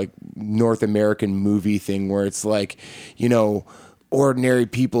of like North American movie thing where it's like, ordinary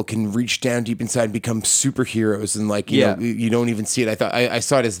people can reach down deep inside and become superheroes, and like you know, you don't even see it. I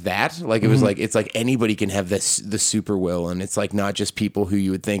saw it as that, like it was like, it's like anybody can have the super will, and it's like not just people who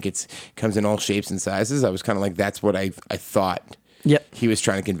you would think comes in all shapes and sizes. I was kind of like, that's what I thought he was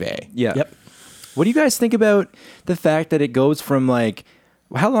trying to convey. Yeah. Yep. What do you guys think about the fact that it goes from like,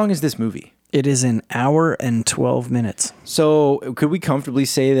 how long is this movie? It is an hour and 12 minutes. So could we comfortably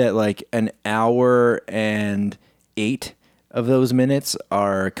say that like an hour and 8 of those minutes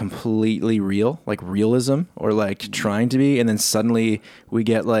are completely real, like realism, or like trying to be, and then suddenly we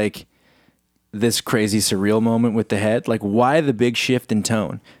get like this crazy surreal moment with the head? Like, why the big shift in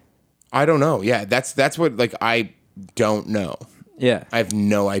tone? I don't know. Yeah, that's what, like, I don't know. Yeah. I have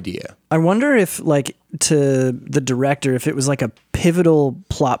no idea. I wonder if, like, to the director, if it was like a pivotal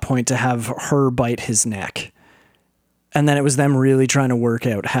plot point to have her bite his neck, and then it was them really trying to work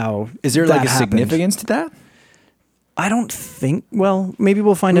out how Is there that like a happened. significance to that? I don't think. Well, maybe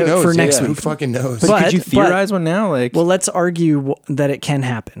we'll find Who out knows? for next Yeah, who week. fucking knows? But could you theorize one now? Like, Well, let's argue that it can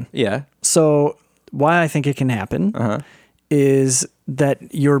happen. yeah. So why I think it can happen is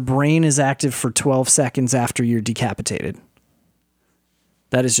that your brain is active for 12 seconds after you're decapitated.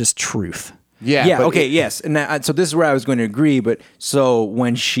 That is just truth. Yeah. but Okay. Yes. And that, so this is where I was going to agree. But so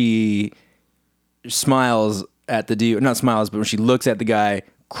when she smiles at the dude, not smiles, but when she looks at the guy,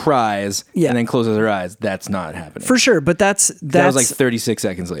 cries, and then closes her eyes, that's not happening. For sure, but that was like 36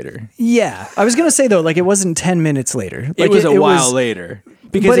 seconds later. Yeah. I was going to say though, like, it wasn't 10 minutes later. Like, It was a while later.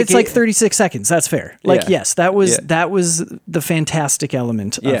 But it's like 36 seconds. That's fair. Like, Yeah. yes, that was Yeah. that was the fantastic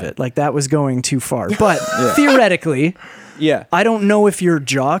element of Yeah. it. Like, that was going too far. But theoretically, Yeah. I don't know if your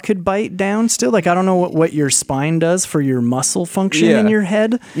jaw could bite down still. Like, I don't know what your spine does for your muscle function in your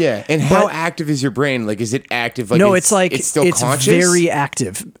head. Yeah, and how active is your brain? Like, is it active? Like, No, it's like it's still conscious. very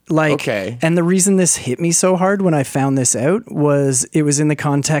active. Like, Okay. And the reason this hit me so hard when I found this out was it was in the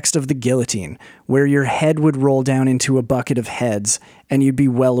context of the guillotine, where your head would roll down into a bucket of heads, and you'd be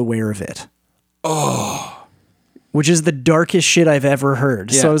well aware of it. Oh. Which is the darkest shit I've ever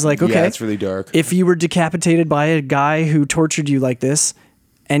heard. So I was like, okay, Yeah, it's really dark. if you were decapitated by a guy who tortured you like this,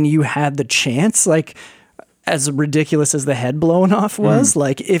 and you had the chance, like, as ridiculous as the head blowing off was,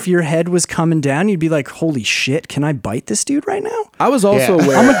 like, if your head was coming down, you'd be like, holy shit, can I bite this dude right now? I was also Yeah.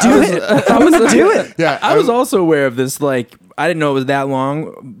 aware. I'm gonna do it. I'm gonna do it. Yeah, I was also aware of this. Like, I didn't know it was that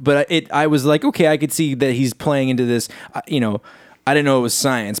long, but I was like, okay, I could see that he's playing into this. I didn't know it was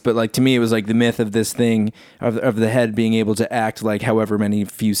science, but like to me, it was like the myth of this thing of the head being able to act like however many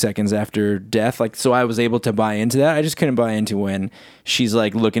few seconds after death. Like, so I was able to buy into that. I just couldn't buy into when she's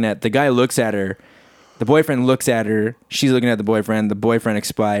like looking at the guy looks at her. The boyfriend looks at her. She's looking at the boyfriend. The boyfriend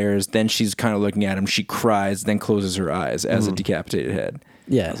expires. Then she's kind of looking at him. She cries, then closes her eyes as a decapitated head.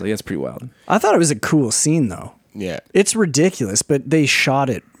 Yeah. I was like, that's pretty wild. I thought it was a cool scene though. Yeah. It's ridiculous, but they shot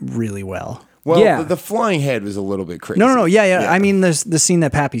it really well. Well, Yeah. the flying head was a little bit crazy. No. Yeah. I mean, the scene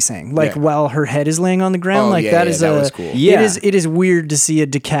that Pappy's saying, like Yeah. while her head is laying on the ground, Oh, like yeah, that yeah, is that a, was cool. Yeah. It is weird to see a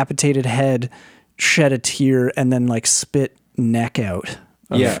decapitated head shed a tear and then like spit neck out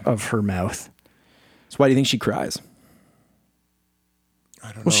of her mouth. So why do you think she cries?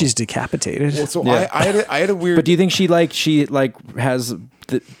 Well, she's decapitated. Well, so Yeah. I had a weird. But do you think she has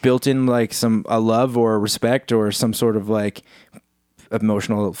built in like a love or respect or some sort of like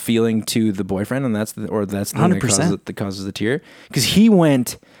emotional feeling to the boyfriend, and that's the thing 100%. that causes the tear? Because he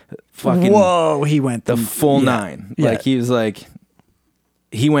went fucking Whoa, he went the full yeah. nine. Yeah. Like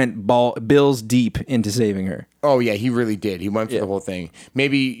he went bills deep into saving her. Oh yeah, he really did. He went for the whole thing.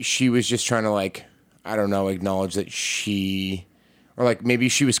 Maybe she was just trying to like, I don't know, acknowledge that she, or like maybe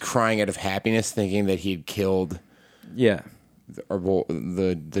she was crying out of happiness, thinking that he had killed Yeah.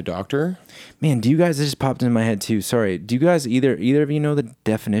 the doctor. Man, do you guys? This just popped into my head too. Sorry. Do you guys either of you know the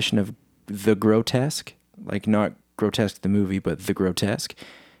definition of the grotesque? Like not grotesque the movie, but the grotesque.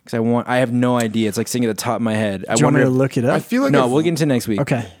 Because I have no idea. It's like sitting at the top of my head. Do you want me to look it up? I feel like No, we'll get into next week.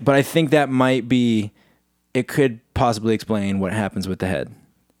 Okay. But I think that might be. It could possibly explain what happens with the head.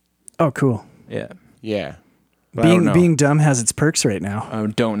 Oh, cool. Yeah. Yeah. But I don't know. Being dumb has its perks right now. I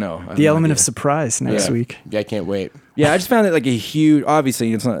don't know. I have The no element idea. of surprise next Yeah. week. Yeah, I can't wait. Yeah, I just found it like a huge.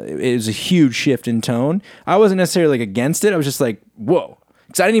 Obviously, it was a huge shift in tone. I wasn't necessarily like against it. I was just like, whoa,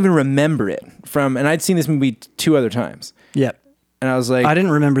 because I didn't even remember it from, and I'd seen this movie 2 other times, Yep. and I was like, I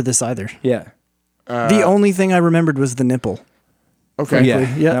didn't remember this either. yeah, The only thing I remembered was the nipple. Okay.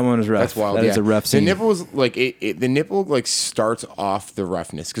 yeah, yeah. that one was rough. That's wild. That yeah. is a rough scene. The nipple was like the nipple like starts off the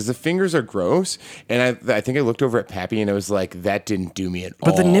roughness because the fingers are gross, and I think I looked over at Pappy and I was like, that didn't do me at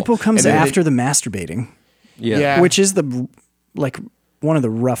all. But the nipple comes And then after the masturbating, yeah. which is like one of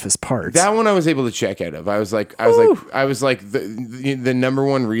the roughest parts. that one I was able to check out of. I was like the number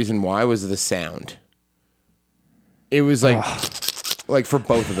one reason why was the sound. It was like for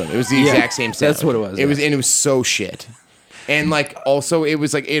both of them, it was the exact same sound. That's what it was, It was, and it was so shit. And like also it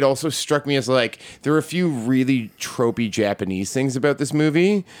was like it also struck me as like there were a few really tropey Japanese things about this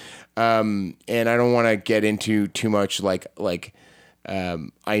movie. And I don't want to get into too much like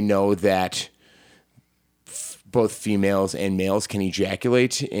I know that both females and males can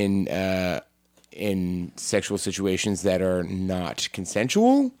ejaculate in sexual situations that are not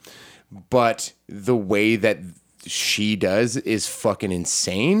consensual, but the way that she does is fucking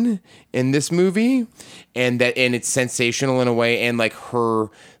insane in this movie, and it's sensational in a way, and like her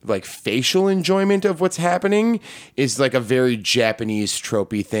like facial enjoyment of what's happening is like a very Japanese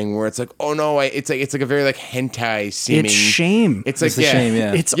tropey thing where it's like, oh no, it's like a very like hentai seeming. It's shame. It's like It's a shame,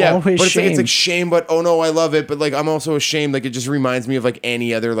 yeah. It's yeah, always but shame. it's like shame, but oh no, I love it. But like I'm also ashamed. Like it just reminds me of like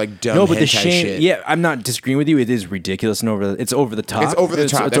any other like dumb No, but the hentai shame. shit. Yeah, I'm not disagreeing with you. It is ridiculous and it's over the top. It's over the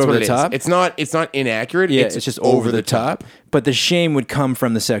top. It's That's over what the it is. top. It's not inaccurate. Yeah, it's just over the top. But the shame would come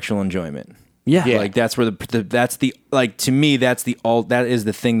from the sexual enjoyment. yeah. Yeah. Like that's where that's the like to me that is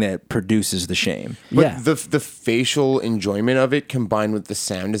the thing that produces the shame. But Yeah. the facial enjoyment of it combined with the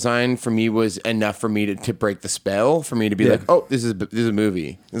sound design for me was enough for me to break the spell, for me to be Yeah. like, oh, this is a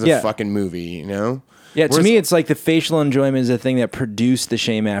movie. This is Yeah. a fucking movie, you know? Yeah, to Whereas- me it's like the facial enjoyment is the thing that produced the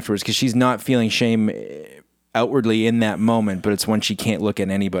shame afterwards because she's not feeling shame outwardly in that moment, but it's when she can't look at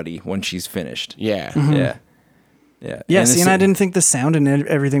anybody when she's finished. Yeah. Yeah. Yeah. Yeah, And see, this- and I didn't think the sound and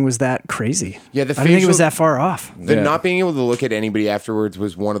everything was that crazy. Yeah, the I didn't think it was facial- that far off. The Yeah. not being able to look at anybody afterwards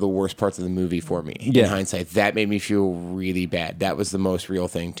was one of the worst parts of the movie for me. Yeah. In hindsight, that made me feel really bad. That was the most real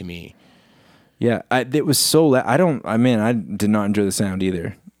thing to me. Yeah, it was so. I did not enjoy the sound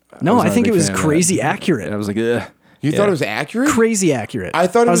either. No, was I not a think big it was fan of crazy that. accurate. I was like, ugh. You thought it was accurate? Crazy accurate. I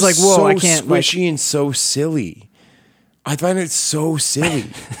thought it was like, whoa, so I can't like. squishy and so silly. I find it so silly.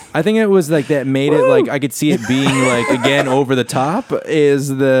 I think it was like that made it like I could see it being like again over the top. Is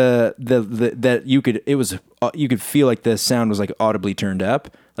the that you could feel like the sound was like audibly turned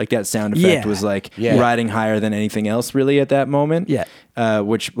up. Like that sound effect Yeah. was like Yeah. riding higher than anything else really at that moment. Yeah.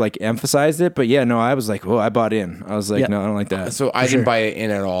 Which like emphasized it. But yeah, no, I was like, oh, I bought in. I was like, Yeah. no, I don't like that. So I didn't buy it in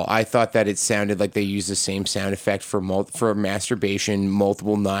at all. I thought that it sounded like they used the same sound effect for masturbation,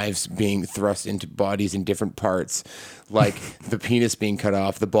 multiple knives being thrust into bodies in different parts, like the penis being cut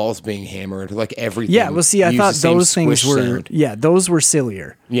off, the balls being hammered, like everything. Yeah, well, see, I used thought the same those things squish were sound. those were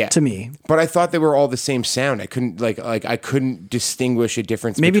sillier. Yeah. to me. But I thought they were all the same sound. I couldn't I couldn't distinguish a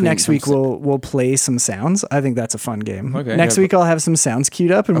difference. Maybe maybe between next week them. we'll play some sounds. I think that's a fun game. Okay. Next Yeah. week I'll have some sounds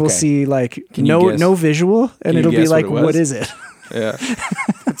queued up and we'll Okay. see like Can you guess? no visual and you it'll be guess like, what it was? what is it? Yeah.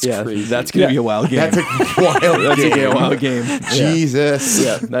 Yeah. crazy. That's going to be a wild game. That's a wild That's game. a wild game. Jesus.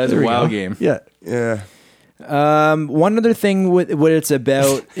 Yeah. That is a wild game. Yeah. Yeah. One other thing what it's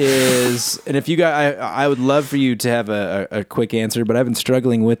about is, and if you guys, I would love for you to have a quick answer, but I've been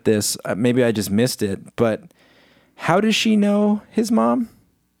struggling with this. Maybe I just missed it, but how does she know his mom?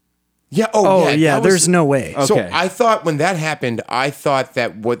 Yeah. Oh yeah, that was- there's no way. Okay. So I thought when that happened, I thought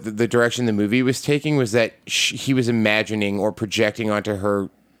that what the direction the movie was taking was that he was imagining or projecting onto her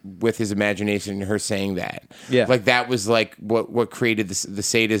with his imagination, her saying that. Yeah. Like that was like what created the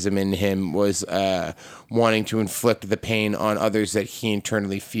sadism in him was wanting to inflict the pain on others that he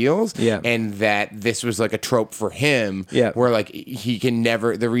internally feels. Yeah. And that this was like a trope for him. Yeah. Where like he can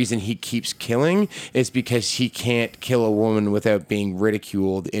never, the reason he keeps killing is because he can't kill a woman without being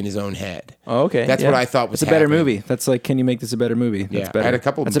ridiculed in his own head. Oh, okay. That's Yeah. what I thought was It's a better happening. movie. That's like, can you make this a better movie? That's Yeah, better. I had a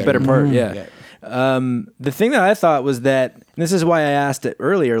couple That's a better better part. movies. Yeah. The thing that I thought was that, and this is why I asked it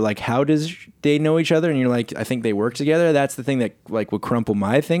earlier, like, how does they know each other? And you're like, I think they work together. That's the thing that like would crumple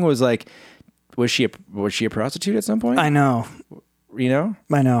my thing was like, was she a prostitute at some point? I know. You know?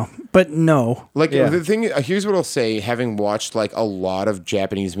 But no. Like Yeah. the thing, here's what I'll say: having watched like a lot of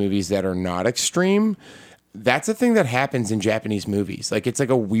Japanese movies that are not extreme, that's a thing that happens in Japanese movies. Like it's like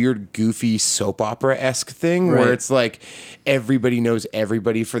a weird, goofy soap opera esque thing Right. where it's like everybody knows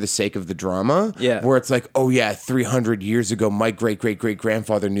everybody for the sake of the drama. Yeah. Where it's like, oh yeah, 300 years ago, my great great great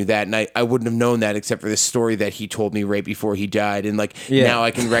grandfather knew that, and I wouldn't have known that except for this story that he told me right before he died, and like Yeah. now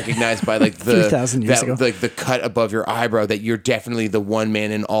I can recognize by like the 3,000 years that- ago. like the cut above your eyebrow that you're definitely the one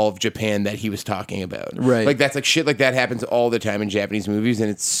man in all of Japan that he was talking about. Right. Like that's like shit like that happens all the time in Japanese movies, and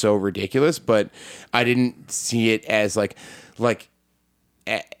it's so ridiculous. But I didn't see it as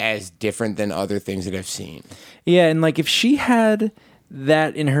as different than other things that I've seen. Yeah. And like, if she had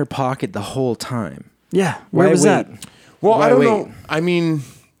that in her pocket the whole time, Yeah. Where why was wait? that? Well, Why I don't wait? know. I mean,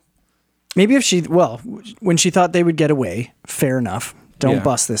 Maybe if when she thought they would get away, fair enough. Don't Yeah.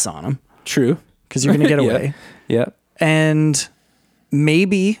 bust this on them True. because you're going to get Yeah. away. Yeah. And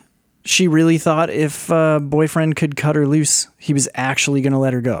maybe she really thought if boyfriend could cut her loose, he was actually going to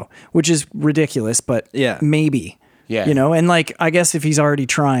let her go, which is ridiculous, but Yeah. maybe. Yeah. You know, and like, I guess if he's already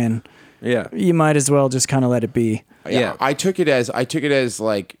trying, Yeah. you might as well just kind of let it be. Yeah. I took it as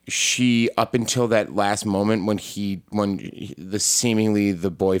like she, up until that last moment when the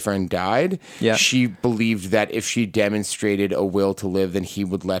boyfriend died, Yeah. she believed that if she demonstrated a will to live, then he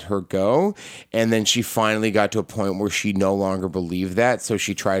would let her go. And then she finally got to a point where she no longer believed that, so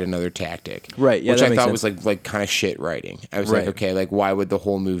she tried another tactic. Right, yeah, which that I makes thought sense. was like kind of shit writing. I was Right. like, okay, like why would the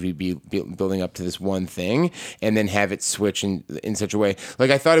whole movie be building up to this one thing and then have it switch in such a way? Like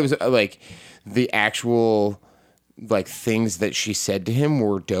I thought it was like the actual like things that she said to him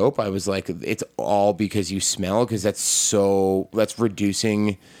were dope. I was like, it's all because you smell, because that's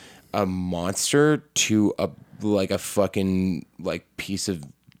reducing a monster to a fucking like piece of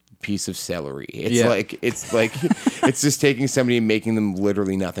celery. It's Yeah. it's just taking somebody and making them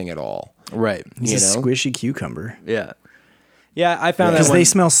literally nothing at all. Right. He's You a know? squishy cucumber Yeah. Yeah. I found that because one. they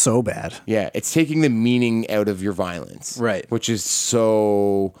smell so bad. Yeah, it's taking the meaning out of your violence. Right. Which is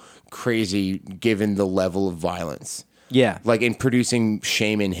so crazy given the level of violence. Yeah. Like in producing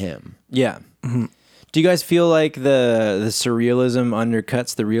shame in him. Yeah. Do you guys feel like the surrealism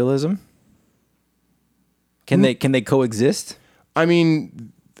undercuts the realism? Can they coexist? I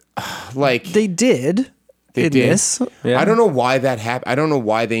mean, like They did. They in did. This. Yeah. I don't know why that happened. I don't know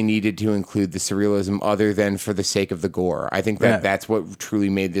why they needed to include the surrealism other than for the sake of the gore. I think that Yeah. that's what truly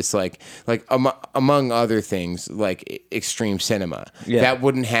made this like among other things, like extreme cinema. Yeah. That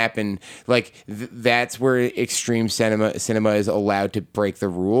wouldn't happen. Like that's where extreme cinema is allowed to break the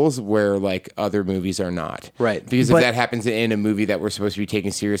rules, where like other movies are not. Right. Because if But- that happens in a movie that we're supposed to be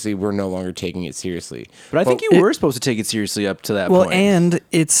taking seriously, we're no longer taking it seriously. But I think you were supposed to take it seriously up to that Well, point. and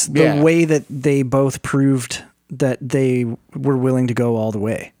it's the Yeah. way that they both proved that they were willing to go all the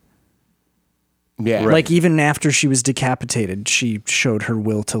way. Yeah. Like even after she was decapitated, she showed her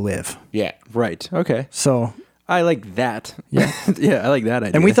will to live. Yeah. Right. Okay. So, I like that. Yeah. Yeah. I like that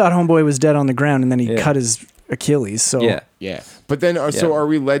idea. and we thought Homeboy was dead on the ground, and then he Yeah. cut his Achilles. So Yeah. Yeah. But then, so Yeah. are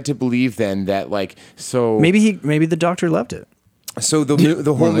we led to believe then that like so maybe the doctor loved it. So the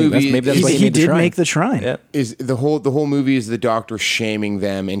whole Well, maybe movie maybe that's why He made the did shrine. make the shrine. Yeah. is the whole movie is the doctor shaming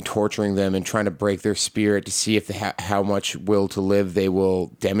them and torturing them and trying to break their spirit to see if how much will to live they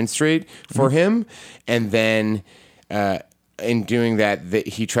will demonstrate for him, and then in doing that, that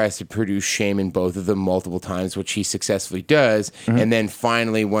he tries to produce shame in both of them multiple times, which he successfully does. And then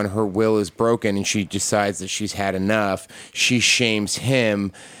finally, when her will is broken and she decides that she's had enough, she shames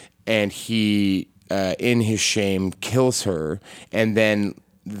him, and he, in his shame, kills her. And then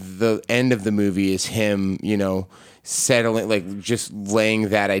the end of the movie is him, settling, like just laying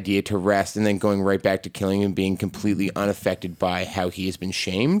that idea to rest, and then going right back to killing and being completely unaffected by how he has been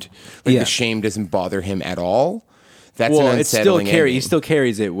shamed. Like the shame doesn't bother him at all. That's an unsettling ending. He still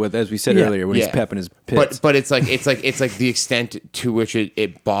carries it with, as we said earlier, when he's pepping his pits. But it's like the extent to which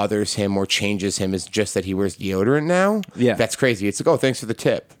it bothers him or changes him is just that he wears deodorant now. Yeah, that's crazy. It's like, oh, thanks for the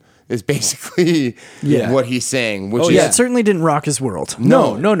tip. Is basically what he's saying. Which it certainly didn't rock his world.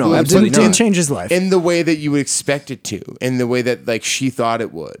 No, absolutely not. Didn't change his life in the way that you would expect it to, in the way that like she thought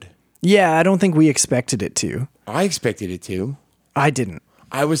it would. Yeah, I don't think we expected it to. I expected it to. I didn't.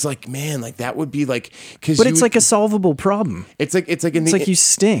 I was like, man, like that would be like, but it's like a solvable problem. It's like you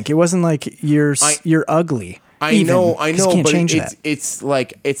stink. It wasn't like you're ugly. I know, can't but change that. It's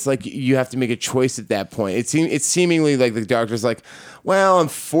like you have to make a choice at that point. It's seemingly like the doctor's like, well, I'm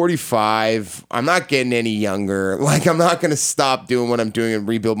 45. I'm not getting any younger. Like, I'm not going to stop doing what I'm doing and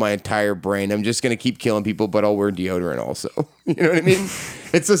rebuild my entire brain. I'm just going to keep killing people, but I'll wear deodorant also. You know what I mean?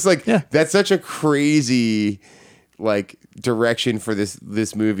 It's just like, that's such a crazy like direction for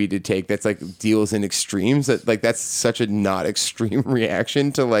this movie to take. That's like deals in extremes. That like that's such a not extreme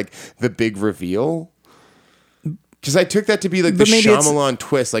reaction to like the big reveal. Because I took that to be like the Shyamalan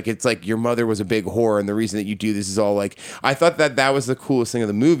twist. Like, it's like your mother was a big whore, and the reason that you do this is all like... I thought that was the coolest thing of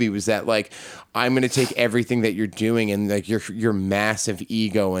the movie, was that, like, I'm going to take everything that you're doing and, like, your massive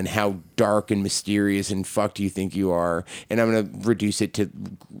ego and how dark and mysterious and fucked you think you are, and I'm going to reduce it to,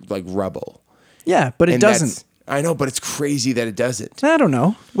 like, rubble. Yeah, but it doesn't. I know, but it's crazy that it doesn't. I don't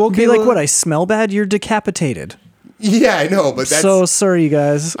know. Well, be like, what, I smell bad? You're decapitated. Yeah, I know, but that's... So sorry, you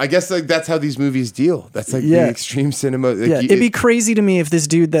guys. I guess like that's how these movies deal. That's like the extreme cinema. Like, it'd be crazy to me if this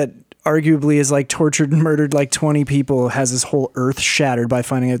dude that arguably is like tortured and murdered like 20 people has his whole earth shattered by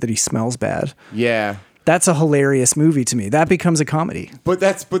finding out that he smells bad. Yeah. That's a hilarious movie to me. That becomes a comedy. But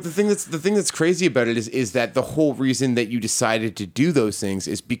the thing that's crazy about it is that the whole reason that you decided to do those things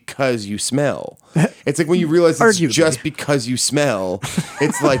is because you smell. It's like when you realize it's just because you smell.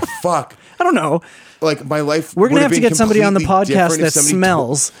 It's like, fuck. I don't know. Like my life. We're gonna have to get somebody on the podcast that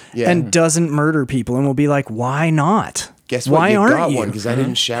smells and doesn't murder people, and we'll be like, why not? Guess what? Why aren't you? Because I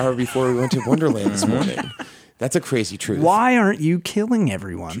didn't shower before we went to Wonderland this morning. That's a crazy truth. Why aren't you killing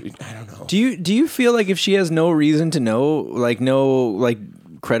everyone? I don't know. Do you feel like if she has no reason to know, like no like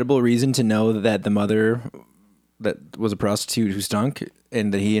credible reason to know that the mother that was a prostitute who stunk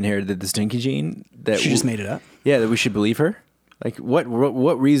and that he inherited the stinky gene, that she just made it up? Yeah, that we should believe her? Like what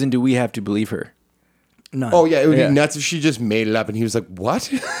reason do we have to believe her? None. Oh yeah, it would be nuts if she just made it up and he was like,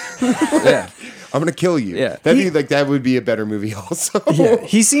 "What? Yeah, I'm gonna kill you." Yeah, that would be a better movie also. Yeah,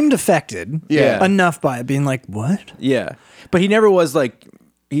 he seemed affected. Yeah, enough by it being like, "What?" Yeah, but he never was like,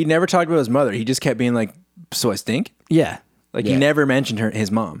 he never talked about his mother. He just kept being like, "So I stink." Yeah, like he never mentioned his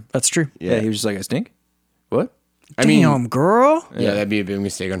mom. That's true. Yeah, he was just like, "I stink." What? Damn, girl. Yeah, that'd be a big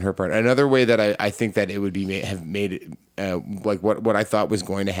mistake on her part. Another way that I think that it would be have made it like what I thought was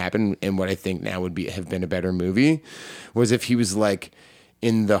going to happen and what I think now would have been a better movie was if he was like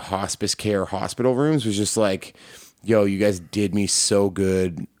in the hospice care hospital rooms, was just like, yo, you guys did me so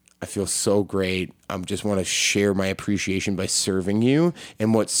good. I feel so great. I just want to share my appreciation by serving you.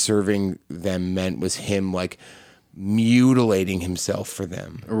 And what serving them meant was him like mutilating himself for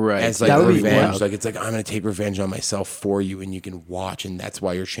them, right? As like revenge. Like it's like, I'm gonna take revenge on myself for you, and you can watch, and that's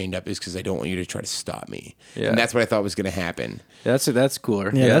why you're chained up, is because I don't want you to try to stop me. Yeah, and that's what I thought was gonna happen. That's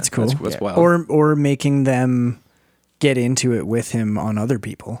cooler. Yeah, that's cool. That's wild. Or making them get into it with him on other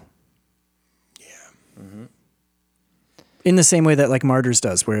people. Yeah. Mm-hmm. In the same way that like Martyrs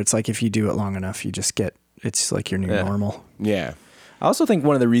does, where it's like if you do it long enough, you just get, it's like your new normal. Yeah. I also think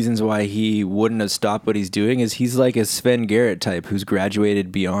one of the reasons why he wouldn't have stopped what he's doing is he's like a Sven Garrett type who's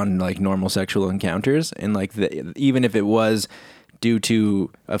graduated beyond like normal sexual encounters, and like even if it was due to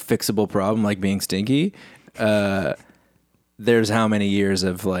a fixable problem like being stinky, there's how many years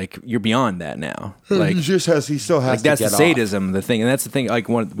of like you're beyond that now. Like he still has like to that's get the sadism, the thing, and that's the thing. Like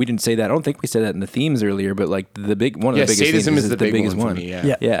we didn't say that. I don't think we said that in the themes earlier, but like one of the biggest sadism themes is the biggest one. For me,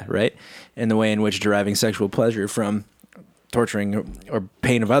 yeah, right. And the way in which deriving sexual pleasure from torturing or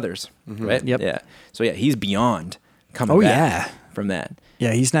pain of others, right? Yep. Yeah. So yeah, he's beyond coming back from that.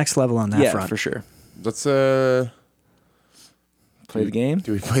 Yeah, he's next level on that front. For sure. Let's play the game.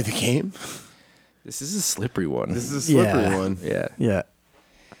 Do we play the game? This is a slippery one. This is a slippery one. Yeah. Yeah.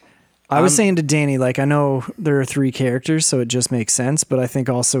 I was saying to Danny, like, I know there are 3 characters, so it just makes sense, but I think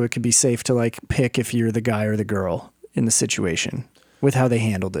also it could be safe to like pick if you're the guy or the girl in the situation with how they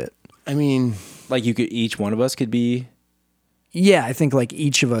handled it. I mean, Like each one of us could be Yeah, I think like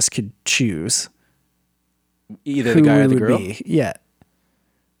each of us could choose either who the guy or we the would girl. be. Yeah.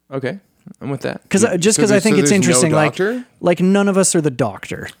 Okay, I'm with that. Because So I think there's it's no interesting. doctor? Like none of us are the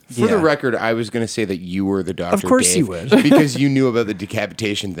doctor. for the Yeah. record, I was going to say that you were the doctor. Of course Dave, you would. because you knew about the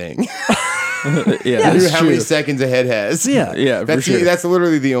decapitation thing. Yeah, You knew that's how many true. seconds a head has. Yeah. Yeah, That's for sure. that's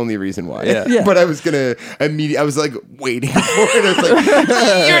literally the only reason why. Yeah. Yeah. But I was gonna immediately. I was like waiting for it. I was like,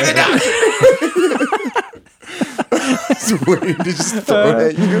 "You're the doctor." I was waiting to just throw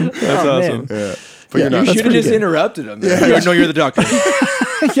it at you. That's Oh, awesome. man. Yeah. But you're You not. should have pretty just good. interrupted him. Yeah. No, you're the doctor.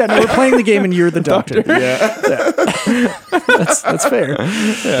 Yeah, no, we're playing the game and you're the doctor. Yeah. That's fair.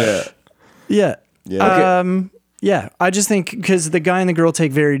 Yeah. Yeah. Yeah. I just think because the guy and the girl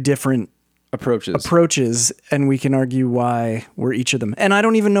take very different Approaches. approaches, and we can argue why we're each of them. And I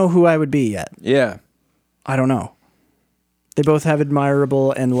don't even know who I would be yet. Yeah. I don't know. They both have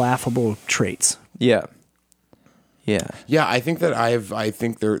admirable and laughable traits. Yeah. Yeah. Yeah, I think that I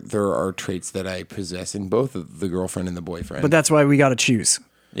think there are traits that I possess in both of the girlfriend and the boyfriend. But that's why we got to choose.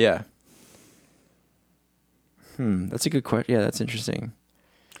 Yeah. That's a good question. Yeah, that's interesting.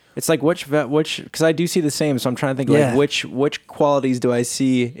 It's like which because I do see the same, so I'm trying to think Yeah. like which qualities do I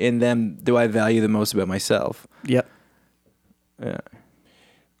see in them do I value the most about myself? Yep. Yeah.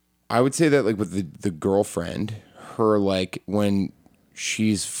 I would say that like with the girlfriend, her like when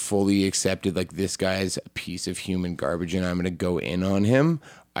she's fully accepted like this guy's a piece of human garbage and I'm gonna go in on him,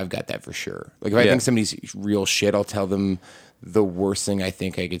 I've got that for sure. Like if I Yeah. think somebody's real shit, I'll tell them the worst thing I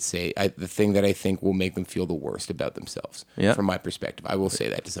think I could say, the thing that I think will make them feel the worst about themselves. Yeah. From my perspective, I will say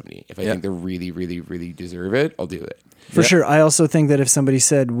that to somebody. If I Yeah. think they really, really, really deserve it, I'll do it. For sure. I also think that if somebody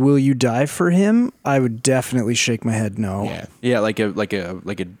said, "Will you die for him?" I would definitely shake my head no. Yeah. Yeah, like a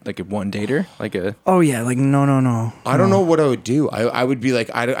one dater, like a Oh yeah, like no. I don't know what I would do. I would be like,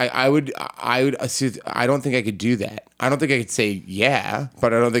 I would, I don't think I could do that. I don't think I could say yeah,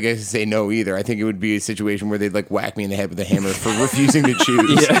 but I don't think I could say no either. I think it would be a situation where they'd like whack me in the head with a hammer for refusing to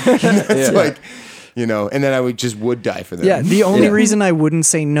choose. It's like, you know, and then I would die for them. Yeah, the only reason I wouldn't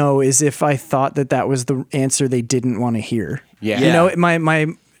say no is if I thought that was the answer they didn't want to hear. Yeah. You know, my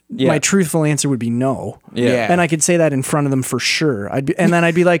Yeah. truthful answer would be no. Yeah. And I could say that in front of them for sure. And then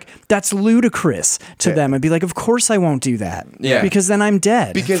I'd be like, that's ludicrous to them. I'd be like, of course I won't do that. Yeah. Because then I'm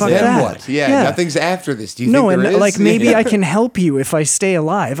dead. Because Fuck then that. what? Yeah, nothing's after this. Do you No, think and there is? like maybe Yeah. I can help you if I stay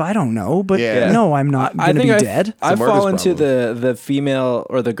alive. I don't know, but Yeah. no, I'm not going to be dead. I Marcus fall into problem. the female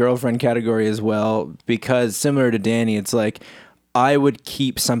or the girlfriend category as well because similar to Danny, it's like I would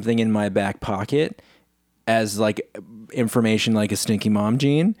keep something in my back pocket as like information like a stinky mom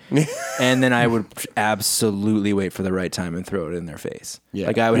gene, and then I would absolutely wait for the right time and throw it in their face. Yeah.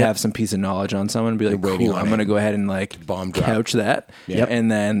 Like I would have some piece of knowledge on someone and be like, waiting cool, on I'm it. gonna go ahead and like Bomb drop. couch that, Yep.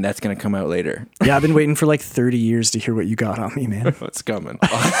 and then that's gonna come out later. Yeah, I've been waiting for like 30 years to hear what you got on me, man. What's coming?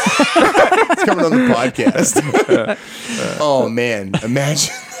 It's coming on the podcast. Oh man,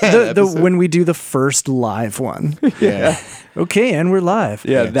 imagine that episode. When we do the first live one. Yeah. Okay, and we're live.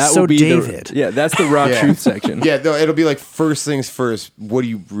 Yeah, that so would be David. that's the raw Yeah. truth section. Yeah, no, it'll be like first things first. What do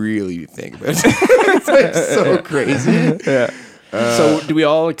you really think about it? It's like so crazy. So do we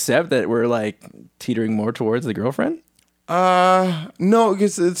all accept that we're like teetering more towards the girlfriend? No,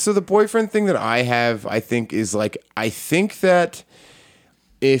 because so the boyfriend thing that I have, I think is like, I think that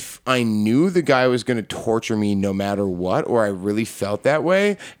if I knew the guy was going to torture me no matter what, or I really felt that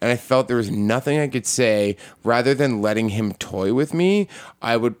way, and I felt there was nothing I could say, rather than letting him toy with me,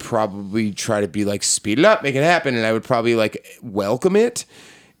 I would probably try to be like, speed it up, make it happen, and I would probably like welcome it,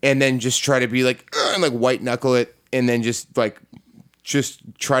 and then just try to be like, and like white knuckle it, and then just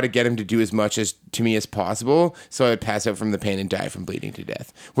try to get him to do as much as to me as possible, so I would pass out from the pain and die from bleeding to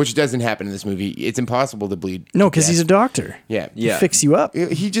death, which doesn't happen in this movie. It's impossible to bleed. No, to because he's a death. doctor. Yeah. He'll fix you up.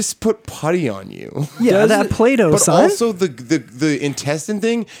 He just put putty on you. Yeah, that Play-Doh, But son. also the intestine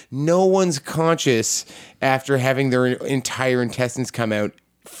thing, no one's conscious after having their entire intestines come out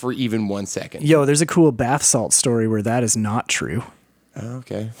for even 1 second. Yo, there's a cool bath salt story where that is not true.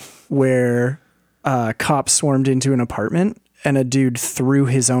 Okay. Where cops swarmed into an apartment and a dude threw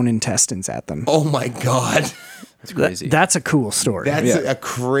his own intestines at them. Oh my God. That's crazy. That's a cool story. That's a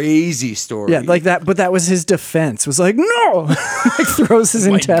crazy story. yeah, like that, but that was his defense. Was like, no, like throws his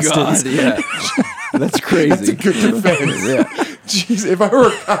intestines. God, yeah. That's crazy. Good defense. Yeah. Jeez, if I were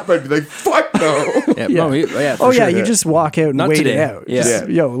a cop, I'd be like, fuck no. Yeah. Yeah. No, yeah, for Oh yeah, sure. you just walk out and Not wait today. it out. Yeah. Just,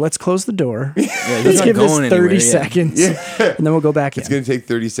 yo, let's close the door. Yeah, he's Let's not give this going 30 anywhere, yeah. seconds, and then we'll go back in. It's going to take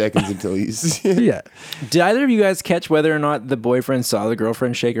 30 seconds until he's... Yeah. Did either of you guys catch whether or not the boyfriend saw the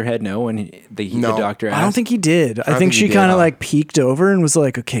girlfriend shake her head no when the No. doctor asked? I don't think he did. I think think he she did, kind of huh? like peeked over and was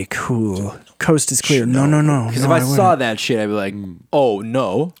like, "Okay, cool. Coast is clear." No. Because no, if I wouldn't. saw that shit, I'd be like, oh,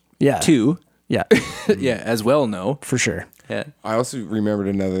 no. Yeah. 2. Yeah, Yeah, as well, no. for sure. Yeah. I also remembered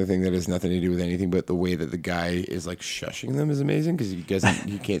another thing that has nothing to do with anything, but the way that the guy is like shushing them is amazing because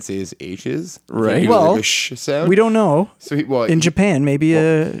he can't say his H's. Right. He Well, like a sh sound. We don't know. So he, well, In Japan, maybe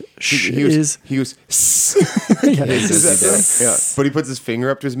a he goes, is. he goes Yeah. yeah. But he puts his finger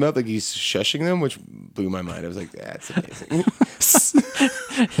up to his mouth like he's shushing them, which blew my mind. I was like, that's amazing.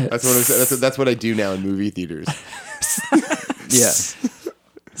 That's what I do now in movie theaters. Yeah.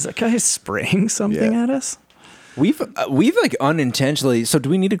 Is that guy spraying something Yeah. at us? We've like unintentionally. So do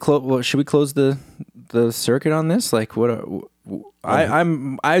we need to close? Well, should we close the circuit on this? Like, what?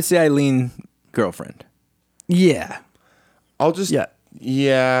 I'd say I lean girlfriend. Yeah. I'll just Yeah.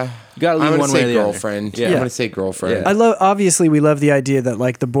 yeah. You gotta lean I'm gonna one way say or the other. girlfriend. Yeah. I'm gonna say girlfriend. Yeah. Obviously we love the idea that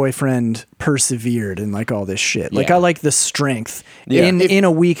like the boyfriend persevered and like all this shit. Like Yeah. I like the strength Yeah. in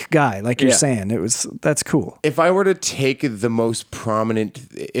a weak guy, like you're Yeah. saying. That's cool. If I were to take the most prominent,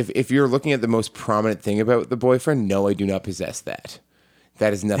 if you're looking at the most prominent thing about the boyfriend, no, I do not possess that.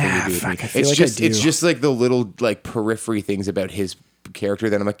 That has nothing to do with fuck, me. I feel It's like I just it's do. just like the little like periphery things about his character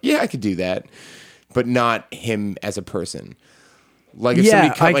that I'm like, yeah, I could do that, but not him as a person. Like if Yeah,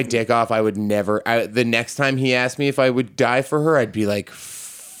 somebody cut I- my dick off, I would never. The next time he asked me if I would die for her, I'd be like,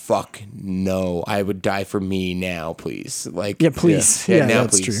 fuck no, I would die for me now, please. Like Yeah, please. Yeah, now,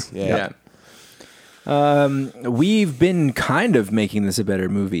 that's please. true. Yeah. We've been kind of making this a better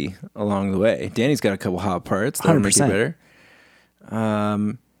movie along the way. Danny's got a couple hot parts that will make it 100%. better.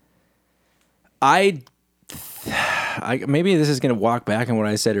 I maybe this is going to walk back on what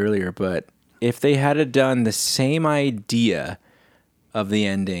I said earlier, but if they had done the same idea of the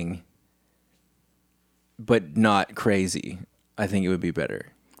ending, but not crazy, I think it would be better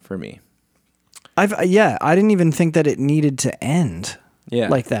for me. I didn't even think that it needed to end. Yeah.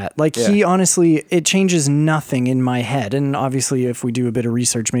 Like that. Like Yeah. he honestly, it changes nothing in my head. And obviously if we do a bit of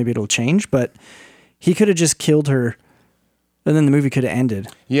research, maybe it'll change, but he could have just killed her and then the movie could have ended.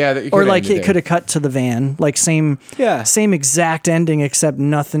 Yeah, Or like it could have cut to the van, like same exact ending, except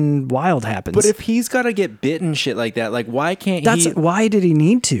nothing wild happens. But if he's got to get bit and shit like that, like why can't he? why did he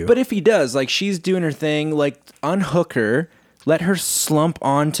need to? But if he does, like she's doing her thing, like unhook her, let her slump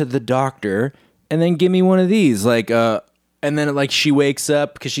onto the doctor, and then give me one of these, like and then like she wakes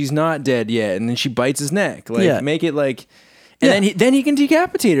up because she's not dead yet, and then she bites his neck, like Yeah. make it like, and then he can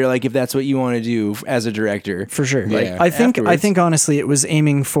decapitate her, like if that's what you want to do as a director, for sure. Yeah. Like, I think afterwards. honestly it was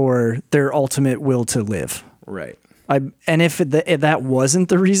aiming for their ultimate will to live. right, And if that wasn't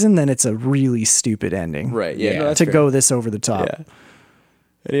the reason, then it's a really stupid ending. right, yeah, Yeah. no, that's To fair. go this over the top. Yeah.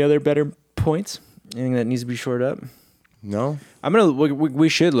 Any other better points? Anything that needs to be shored up? No. I'm gonna. We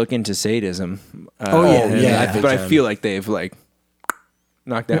should look into sadism. Oh, yeah, and yeah. but I feel like they've like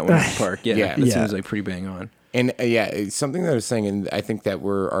knocked that one out of the park. Yeah, Yeah. that Yeah. seems like pretty bang on. And yeah, it's something that I was saying, and I think that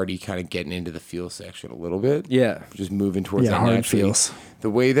we're already kind of getting into the feel section a little bit. Yeah. Just moving towards Yeah, that hard naturally. feels. The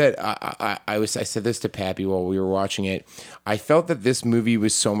way that I said this to Pappy while we were watching it, I felt that this movie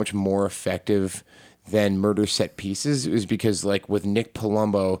was so much more effective than Murder Set Pieces. It was because, like, with Nick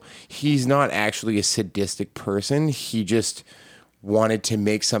Palumbo, he's not actually a sadistic person. He just wanted to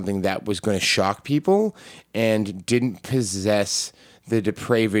make something that was going to shock people and didn't possess the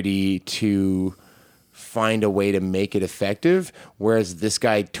depravity to find a way to make it effective, whereas this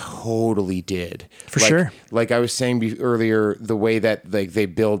guy totally did. For sure. Like I was saying earlier, the way that like they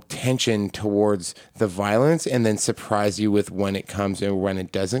build tension towards the violence and then surprise you with when it comes and when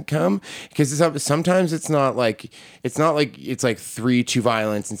it doesn't come, because sometimes it's not like it's like 3 to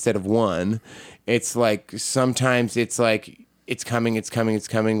violence instead of 1. It's like sometimes it's like it's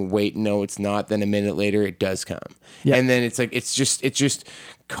coming. Wait, no, it's not. Then a minute later, it does come. Yeah. And then it's like it's just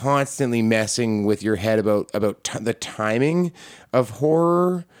constantly messing with your head about the timing of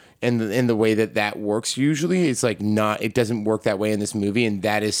horror and the way that works. Usually, it's like not. It doesn't work that way in this movie, and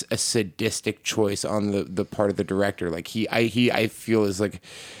that is a sadistic choice on the part of the director. Like I feel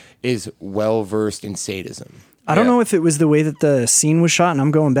is well versed in sadism. I don't know if it was the way that the scene was shot, and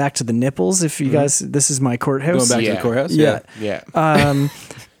I'm going back to the nipples. If you guys, this is my courthouse. Going back to Yeah. the courthouse. Yeah. Yeah.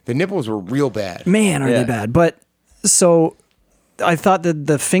 The nipples were real bad. Man, are Yeah. they bad? But so I thought that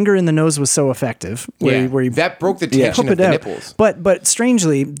the finger in the nose was so effective. Where he that broke the tension poop of it the out. nipples. But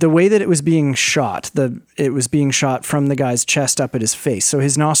strangely, the way that it was being shot, it was being shot from the guy's chest up at his face. So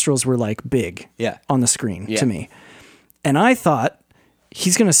his nostrils were like big on the screen to me. And I thought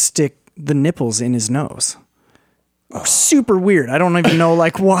he's going to stick the nipples in his nose. Super weird. I don't even know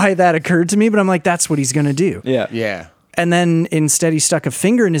like why that occurred to me, but I'm like, that's what he's going to do. Yeah. And then instead he stuck a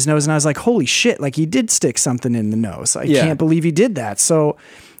finger in his nose and I was like, holy shit, like he did stick something in the nose. I can't believe he did that. So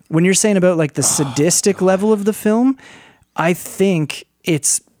when you're saying about like the sadistic level of the film, I think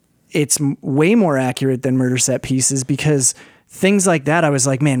it's way more accurate than Murder Set Pieces, because things like that, I was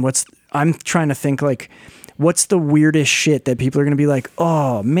like, man, I'm trying to think like, what's the weirdest shit that people are going to be like,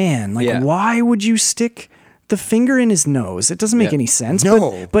 oh man, like why would you stick the finger in his nose? It doesn't make any sense.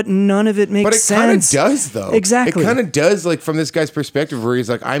 No. But none of it makes sense. But it kind of does, though. Exactly. It kind of does, like, from this guy's perspective, where he's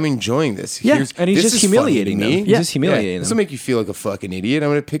like, I'm enjoying this. Yeah. And he's this just is funny humiliating to them. me. He's just humiliating This them. will make you feel like a fucking idiot. I'm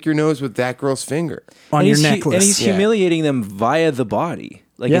going to pick your nose with that girl's finger. on your necklace. And he's humiliating them via the body.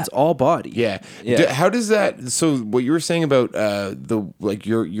 Like it's all body. Yeah. Yeah. How does that? So what you were saying about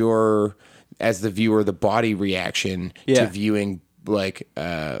your as the viewer, the body reaction to viewing like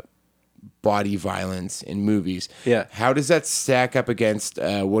body violence in movies. Yeah. How does that stack up against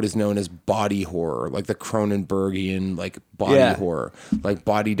what is known as body horror, like the Cronenbergian like body horror? Like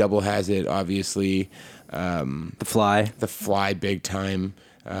Body Double has it, obviously. The Fly, big time.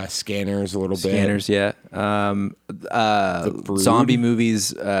 Scanners a little bit. Scanners, yeah. Zombie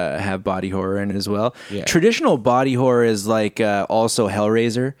movies have body horror in it as well. Yeah. Traditional body horror is like also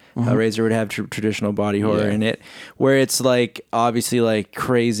Hellraiser. Hellraiser would have traditional body horror in it, where it's like obviously like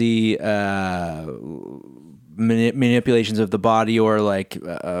crazy manipulations of the body, or like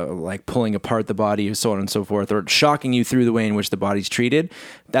pulling apart the body, or so on and so forth, or shocking you through the way in which the body's treated.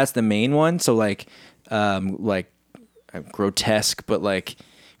 That's the main one. So like grotesque, but like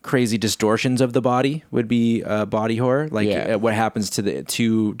crazy distortions of the body would be body horror, like what happens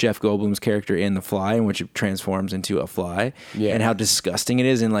to Jeff Goldblum's character in The Fly, in which it transforms into a fly, and how disgusting it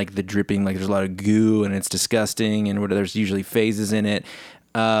is, and like the dripping, like there's a lot of goo and it's disgusting, and there's usually phases in it.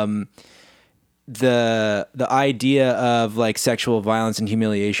 The idea of like sexual violence and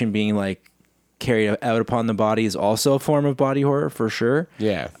humiliation being like carried out upon the body is also a form of body horror for sure.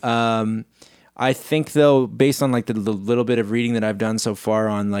 I think, though, based on like the little bit of reading that I've done so far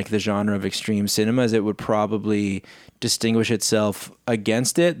on like the genre of extreme cinemas, it would probably distinguish itself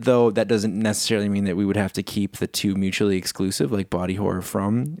against it, though that doesn't necessarily mean that we would have to keep the two mutually exclusive, like body horror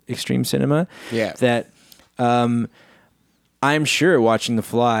from extreme cinema. That I'm sure watching The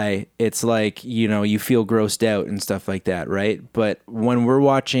Fly, it's like, you know, you feel grossed out and stuff like that, right? But when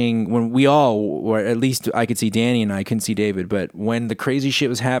we all, or at least I could see Danny and I couldn't see David, but when the crazy shit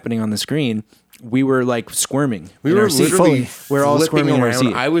was happening on the screen, we were like squirming. We were literally we're all squirming in our around.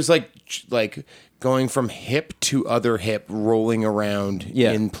 seat. I was like going from hip to other hip, rolling around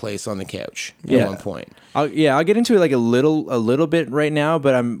in place on the couch at one point. I'll get into it like a little bit right now,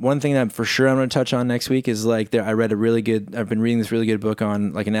 but one thing that for sure I'm going to touch on next week is like I've been reading this really good book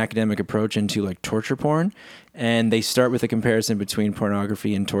on like an academic approach into like torture porn, and they start with a comparison between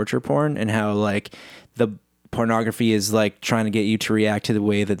pornography and torture porn, and how like the pornography is like trying to get you to react to the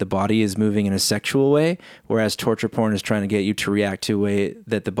way that the body is moving in a sexual way, whereas torture porn is trying to get you to react to a way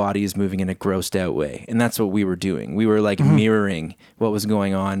that the body is moving in a grossed out way. And that's what we were doing. We were like mirroring what was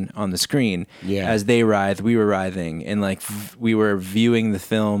going on the screen. As they writhed, we were writhing, and like we were viewing the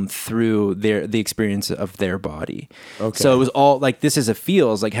film through the experience of their body. So it was all like, this is a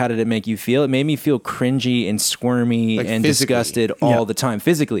feels. Like, how did it make you feel? It made me feel cringy and squirmy like and physically. disgusted all the time.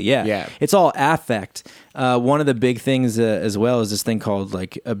 Physically, it's all affect. One of the big things as well is this thing called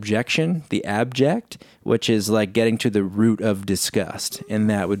like objection, the abject, which is like getting to the root of disgust.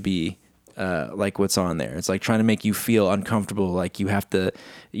 And that would be like what's on there. It's like trying to make you feel uncomfortable, like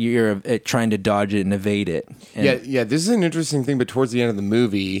you're trying to dodge it and evade it. And This is an interesting thing, but towards the end of the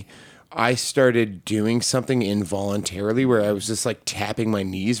movie, I started doing something involuntarily where I was just like tapping my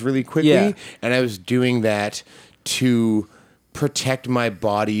knees really quickly. And I was doing that to protect my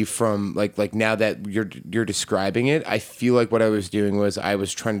body from like now that you're describing it, I feel like what I was doing was I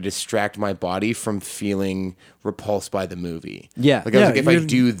was trying to distract my body from feeling repulsed by the movie. Like I was like, if I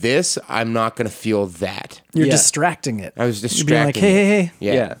do this, I'm not going to feel that. You're distracting it. I was You're being like, distracting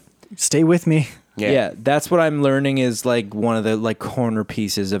hey, stay with me. Yeah, that's what I'm learning is like one of the like corner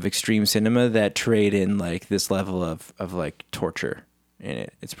pieces of extreme cinema that trade in like this level of like torture in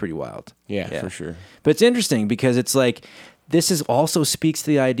it. It's pretty wild. Yeah, for sure. But it's interesting because it's like, this is also speaks to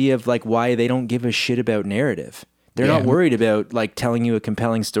the idea of like why they don't give a shit about narrative. They're not worried about like telling you a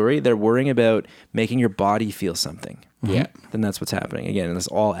compelling story. They're worrying about making your body feel something. Yeah. then that's what's happening again. And it's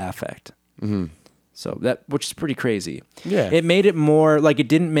all affect. So that, which is pretty crazy. Yeah. It made it more like, it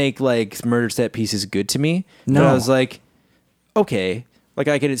didn't make like murder set pieces good to me. No. But I was like, okay, like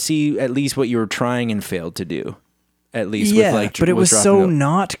I could see at least what you were trying and failed to do. At least Yeah, with like, but it was dropping so the-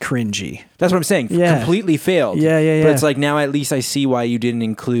 not cringy. That's what I'm saying. Yeah. Completely failed. Yeah. But it's like, now at least I see why you didn't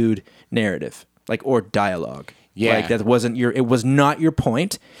include narrative, like, or dialogue. Yeah. Like that wasn't it was not your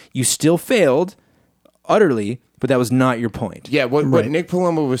point. You still failed utterly, but that was not your point. Yeah, what Nick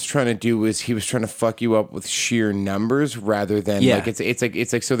Palumbo was trying to do was he was trying to fuck you up with sheer numbers rather than Yeah. like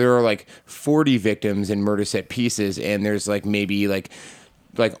it's like so there are like 40 victims in murder set pieces and there's like maybe like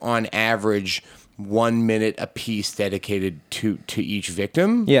on average 1 minute a piece dedicated to each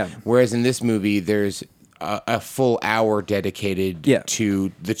victim. Yeah. Whereas in this movie there's a full hour dedicated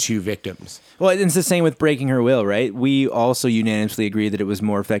to the two victims. Well, it's the same with Breaking Her Will, right? We also unanimously agreed that it was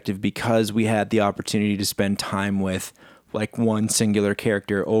more effective because we had the opportunity to spend time with like one singular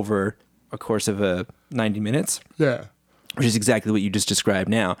character over a course of 90 minutes. Yeah. Which is exactly what you just described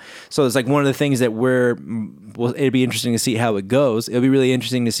now. So it's like one of the things that it'd be interesting to see how it goes. It'll be really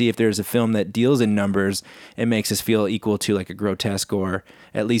interesting to see if there's a film that deals in numbers and makes us feel equal to like a Grotesque or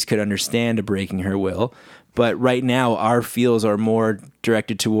at least could understand a Breaking Her Will. But right now our feels are more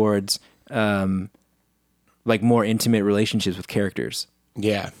directed towards like more intimate relationships with characters.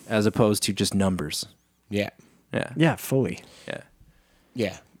 Yeah. As opposed to just numbers. Yeah. Yeah. Yeah, fully. Yeah.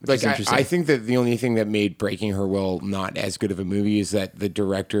 Yeah. Like, I think that the only thing that made Breaking Her Will not as good of a movie is that the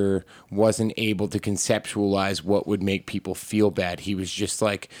director wasn't able to conceptualize what would make people feel bad. He was just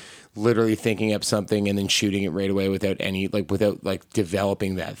like literally thinking up something and then shooting it right away without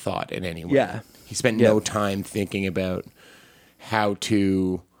developing that thought in any way. Yeah. He spent no time thinking about how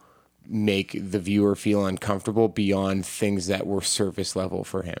to make the viewer feel uncomfortable beyond things that were surface level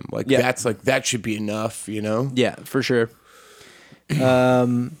for him. Like that should be enough, you know? Yeah, for sure.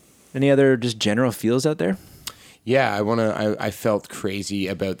 Any other just general feels out there? Yeah, I felt crazy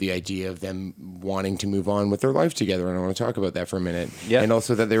about the idea of them wanting to move on with their life together, and I want to talk about that for a minute. Yeah. And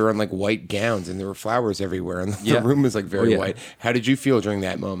also that they were in like white gowns and there were flowers everywhere and the room was like very white. How did you feel during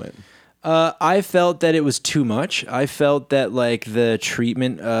that moment? I felt that it was too much. I felt that like the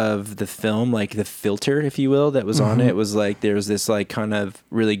treatment of the film, like the filter, if you will, that was on it was like there was this like kind of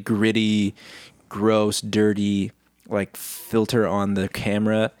really gritty, gross, dirty like filter on the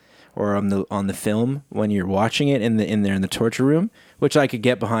camera or on the film when you're watching it in the torture room, which I could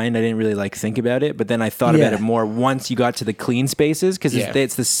get behind. I didn't really like think about it, but then I thought about it more once you got to the clean spaces because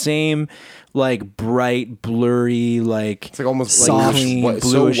it's the same like bright, blurry, like it's like almost soft, like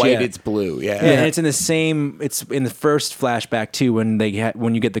bluish, so white it's blue. Yeah. And it's in the same. It's in the first flashback too when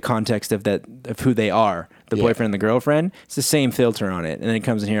when you get the context of who they are, the boyfriend and the girlfriend. It's the same filter on it, and then it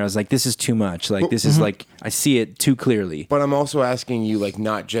comes in here. I was like, this is too much. Like this is like I see it too clearly. But I'm also asking you, like,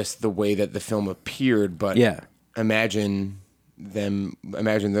 not just the way that the film appeared, but imagine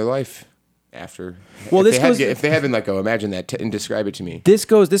their life after. Well, if they haven't let go, imagine that and describe it to me. This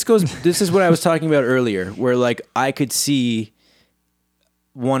is what I was talking about earlier, where like I could see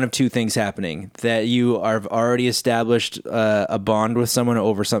one of two things happening: that you are already established a bond with someone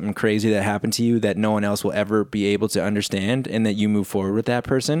over something crazy that happened to you that no one else will ever be able to understand, and that you move forward with that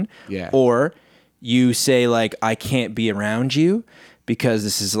person. Yeah. Or you say like, I can't be around you because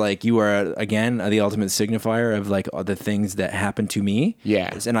this is like you are again the ultimate signifier of like the things that happened to me.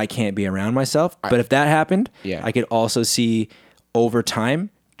 Yeah. And I can't be around myself. But if that happened, I could also see over time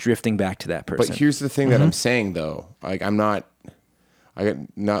drifting back to that person. But here's the thing that I'm saying though. Like that's not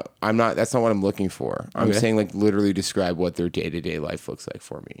what I'm looking for. I'm saying like literally describe what their day-to-day life looks like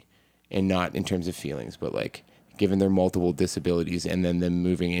for me. And not in terms of feelings, but like given their multiple disabilities and then them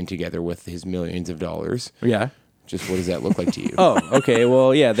moving in together with his millions of dollars. Yeah. Just what does that look like to you? Oh, okay.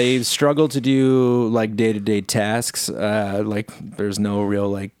 Well, yeah, they struggle to do like day-to-day tasks. Like there's no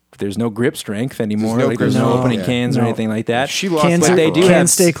grip strength anymore. There's no opening cans or anything like that. She lost Cans, that. they do cans have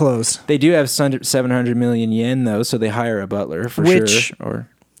stay closed. They do have 700 million yen though, so they hire a butler for sure. Or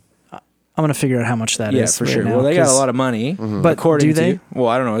I'm gonna figure out how much that is. yeah, for right sure. now, Well, they got a 'cause- lot of money, But according do they? to well,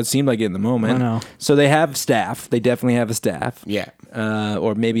 I don't know. It seemed like it in the moment. I know. So they have staff. They definitely have a staff. Yeah.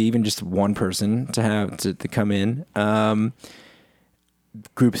 Or maybe even just one person to have to come in.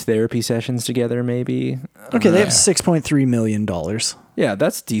 Group therapy sessions together, maybe. Okay, they have $6.3 million. Yeah,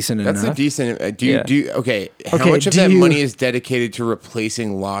 that's decent That's enough. a decent. Okay. How Okay, much of do that you- money is dedicated to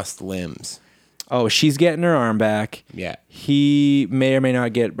replacing lost limbs? Oh, she's getting her arm back. Yeah. He may or may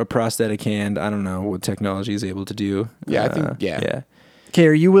not get a prosthetic hand. I don't know what technology is able to do. Yeah, I think. Yeah. Okay,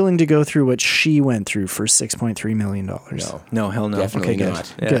 are you willing to go through what she went through for $6.3 million? No. No, hell no. Definitely Okay, good.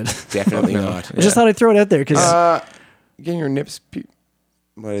 not. Yeah. Good. Definitely not. I just thought I'd throw it out there because getting your nips.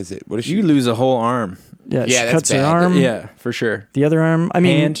 What is it? What is she? You lose a whole arm. Yeah, Yeah, she that's cuts her bad. arm. Yeah, for sure. The other arm. I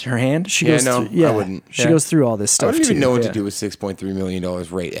mean, Her hand. she Yeah, goes. no, through, I wouldn't. She Yeah. goes through all this I stuff wouldn't even too. know what Yeah. to do with $6.3 million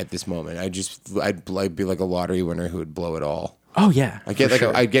rate at this moment. I'd be like a lottery winner who would blow it all. Oh yeah. I get for like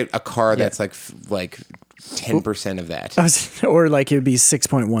sure. I'd get a car that's like 10% of that. Or like it would be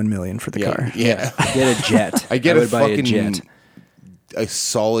 6.1 million for the Yeah, car. yeah. Get a jet. I get would buy a jet.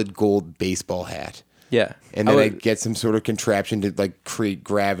 solid gold baseball hat. Yeah. And then I get some sort of contraption to like create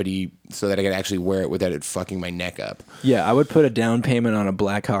gravity so that I can actually wear it without it fucking my neck up. Yeah, I would put a down payment on a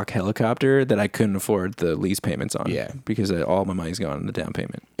Black Hawk helicopter that I couldn't afford the lease payments on. Yeah. Because all my money's gone on the down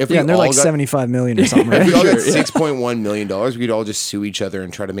payment. If Yeah, we and they're all like got- 75 million or something, If we right? all got $6.1 million, we'd all just sue each other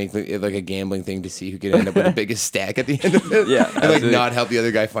and try to make it like a gambling thing to see who could end up with the biggest stack at the end of it. Yeah, and like absolutely. not help the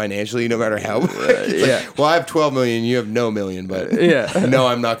other guy financially, no matter how. It's yeah. like, well, I have 12 million, you have no million, but Yeah. no,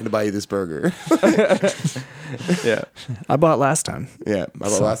 I'm not going to buy you this burger. Yeah. I bought last time. Yeah, I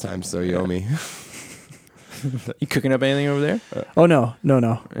bought last time, so you owe me. You cooking up anything over there? Oh no.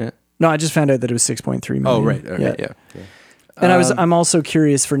 Yeah. No, I just found out that it was 6.3 million. Oh right. Okay. Yeah. And I'm also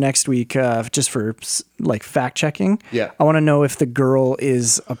curious for next week, just for like fact checking. Yeah. I want to know if the girl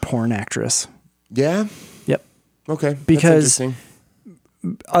is a porn actress. Yeah. Yep. Okay. Because- That's interesting.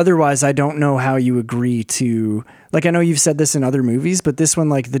 Otherwise, I don't know how you agree to. Like, I know you've said this in other movies, but this one,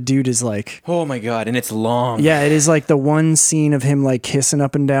 like, the dude is like, Oh my god, and it's long. yeah, it is like the one scene of him like kissing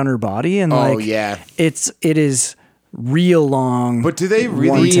up and down her body, and Oh like, yeah. it is real long. But do they one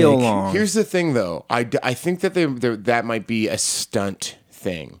really? Real take. long. Here's the thing, though. I think that that might be a stunt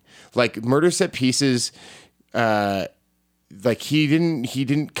thing. Like Murder Set Pieces, like he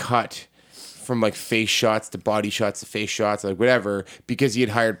didn't cut from like face shots to body shots to face shots, like whatever, because he had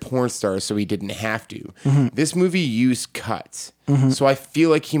hired porn stars, so he didn't have to. Mm-hmm. This movie used cuts, so I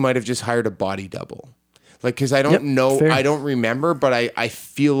feel like he might have just hired a body double. Like, because I don't Yep, know, fair. I don't remember, but I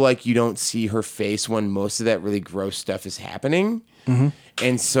feel like you don't see her face when most of that really gross stuff is happening,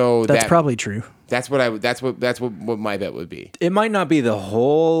 and so That's probably true. that's what my bet would be. It might not be the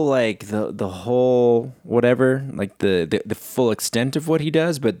whole like the whole whatever, like the full extent of what he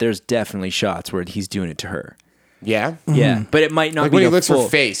does, but there's definitely shots where he's doing it to her. Yeah, Yeah. But it might not like be when he the looks full, her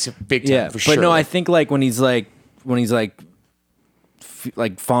face, big time Yeah. for But sure. no, I think like when he's like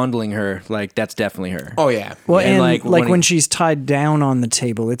fondling her, like that's definitely her. Oh yeah, Well, And, and like, like, when when he- she's tied down on the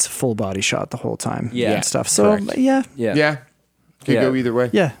table, it's a full body shot the whole time. Yeah. and stuff. So Correct. yeah, Yeah. yeah, could Yeah. go either way.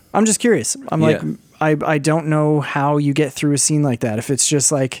 yeah. I'm just curious. I'm like, Yeah. I don't know how you get through a scene like that. If it's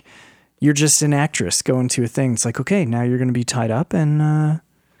just like you're just an actress going to a thing, it's like, okay, now you're going to be tied up, and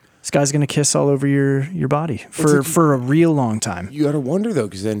this guy's going to kiss all over your body for a real long time. You gotta wonder though,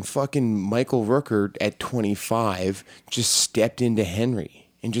 because then fucking Michael Rooker at 25 just stepped into Henry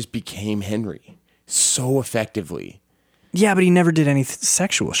and just became Henry so effectively. Yeah, but he never did any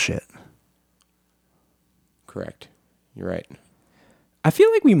sexual shit. Correct. You're right. I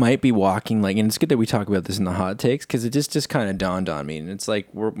feel like we might be walking like, and it's good that we talk about this in the hot takes because it just kind of dawned on me, and it's like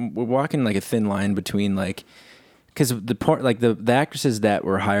we're walking like a thin line between like, because the actresses that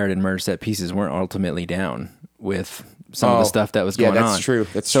were hired in Murder Set Pieces weren't ultimately down with some of the stuff that was yeah, going on. that's true.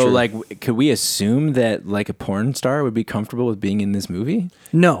 That's so true. like, could we assume that like a porn star would be comfortable with being in this movie?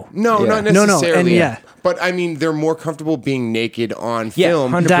 No, No, Yeah. not No, no, necessarily. and yeah. But I mean, they're more comfortable being naked on Yeah,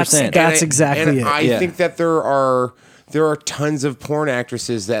 film. 100%. That's And exactly it. I Yeah. think that there are tons of porn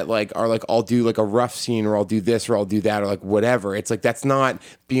actresses that like are like, I'll do like a rough scene, or I'll do this, or I'll do that, or like whatever. It's like that's not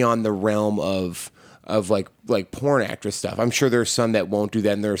beyond the realm of like porn actress stuff. I'm sure there's some that won't do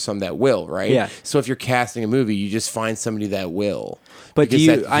that, and there are some that will, right? Yeah. So if you're casting a movie, you just find somebody that will. But do Because you?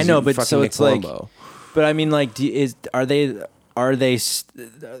 that- I because know, you're but fucking so Nick it's like, Colombo. but I mean, like, are they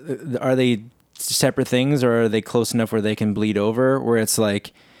separate things, or are they close enough where they can bleed over? Where it's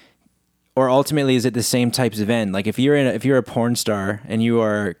like, or ultimately, is it the same types of end? Like, if you're a porn star and you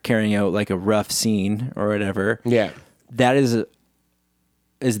are carrying out like a rough scene or whatever, Yeah. that is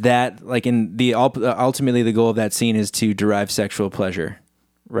that like in the ultimately the goal of that scene is to derive sexual pleasure,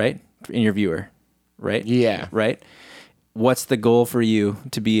 right, in your viewer, right? Yeah. Right. What's the goal for you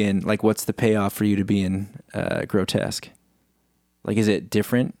to be in? Like, what's the payoff for you to be in Grotesque? Like, is it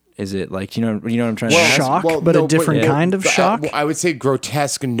different? Is it like you know what I'm trying to ask? Shock, but a different kind of shock? I would say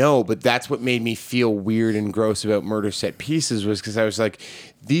grotesque, no, but that's what made me feel weird and gross about Murder Set Pieces was because I was like,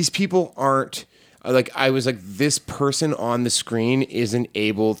 these people aren't like, I was like, this person on the screen isn't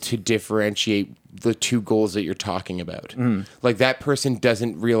able to differentiate the two goals that you're talking about. Like that person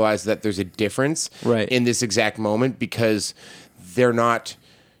doesn't realize that there's a difference Right. in this exact moment because they're not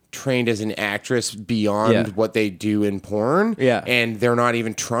trained as an actress beyond Yeah. what they do in porn. Yeah. And they're not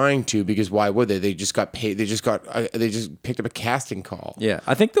even trying to, because why would they? They just got paid. They just picked up a casting call. Yeah,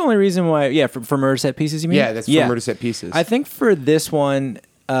 I think the only reason why, for murder set pieces, you mean? Yeah, that's for murder set pieces. I think for this one,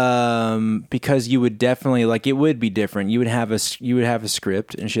 because you would definitely it would be different. You would have a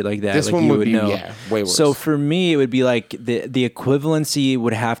script and shit like that. This like one you would be know. way worse. So for me, it would be like the equivalency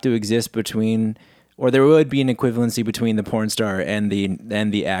would have to exist between, or there would be an equivalency between the porn star and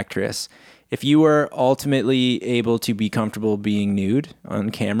the actress. If you were ultimately able to be comfortable being nude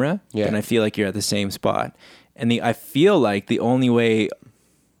on camera, then I feel like you're at the same spot. And I feel like the only way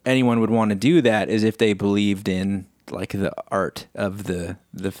anyone would want to do that is if they believed in the art of the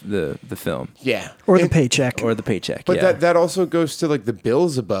film. Yeah. Or the paycheck. Or the paycheck. But yeah. that also goes to the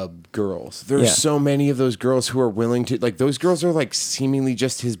Beelzebub girls. There's so many of those girls who are willing to those girls are seemingly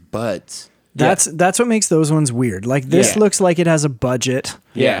just his buds. That's what makes those ones weird. This looks like it has a budget.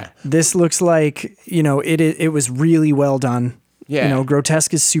 Yeah. This looks like, it was really well done. Yeah.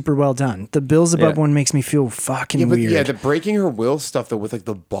 Grotesque is super well done. The Beelzebub one makes me feel fucking weird. Yeah, the breaking her will stuff though with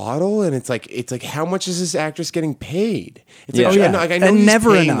the bottle, and it's like how much is this actress getting paid? It's Yeah. I know And he's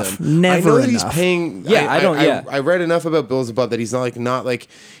never paying enough. them. Never I know that he's enough. paying. Yeah, I read enough about Beelzebub that he's not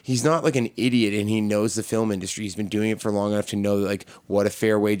he's not an idiot, and he knows the film industry. He's been doing it for long enough to know what a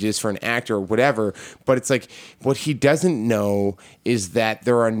fair wage is for an actor or whatever. But it's what he doesn't know is that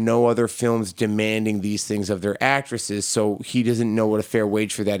there are no other films demanding these things of their actresses, so he doesn't know what a fair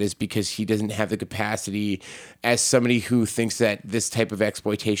wage for that is, because he doesn't have the capacity as somebody who thinks that this type of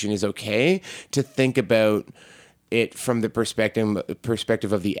exploitation is okay to think about it from the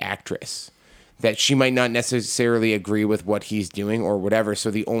perspective of the actress, that she might not necessarily agree with what he's doing or whatever.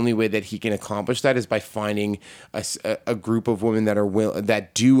 So the only way that he can accomplish that is by finding a group of women that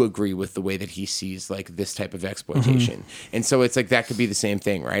do agree with the way that he sees this type of exploitation. And so it's that could be the same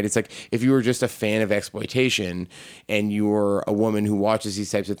thing, right? It's if you were just a fan of exploitation and you're a woman who watches these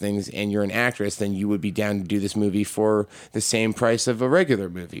types of things and you're an actress, then you would be down to do this movie for the same price of a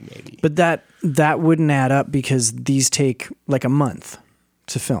regular movie, maybe. But that wouldn't add up, because these take a month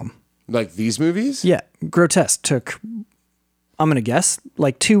to film. These movies? Yeah, Grotesque took, I'm gonna guess,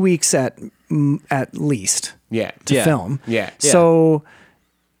 2 weeks at least Yeah. to film. Yeah. So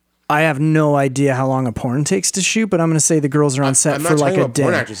I have no idea how long a porn takes to shoot, but I'm gonna say the girls are on set I'm for not talking a about day.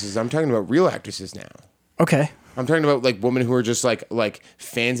 porn actresses. I'm talking about real actresses now. Okay. I'm talking about women who are just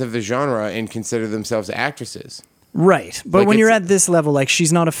fans of the genre and consider themselves actresses. Right. But when it's- you're at this level,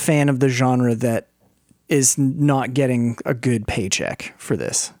 she's not a fan of the genre that is not getting a good paycheck for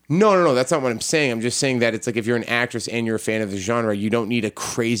this. No. That's not what I'm saying. I'm just saying that it's if you're an actress and you're a fan of the genre, you don't need a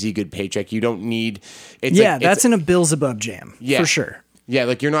crazy good paycheck. You don't need. That's in a Beelzebub jam for sure.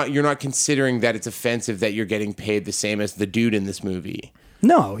 Yeah, you're not considering that it's offensive that you're getting paid the same as the dude in this movie.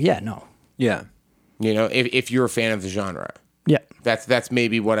 No. yeah. If you're a fan of the genre. Yeah. That's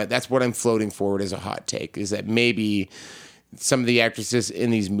maybe that's what I'm floating forward as a hot take, is that maybe some of the actresses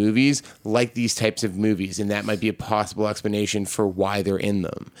in these movies like these types of movies, and that might be a possible explanation for why they're in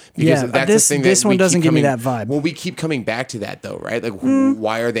them. Yeah, this one doesn't give me that vibe. Well, we keep coming back to that though, right?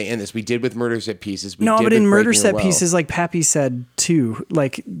 Why are they in this? We did with Murder Set Pieces. But in Murder Set Pieces, Pappy said too,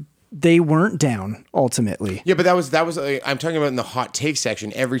 they weren't down ultimately. Yeah, but that was I'm talking about in the hot take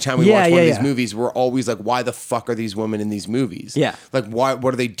section. Every time we watch one of these movies, we're always why the fuck are these women in these movies? Yeah. What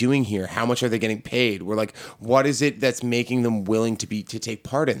are they doing here? How much are they getting paid? We're what is it that's making them willing to take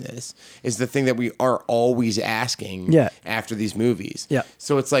part in this? Is the thing that we are always asking after these movies. Yeah.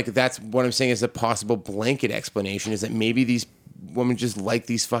 So it's that's what I'm saying is a possible blanket explanation, is that maybe these women just like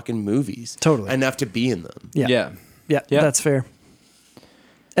these fucking movies. Totally. Enough to be in them. Yeah, that's fair.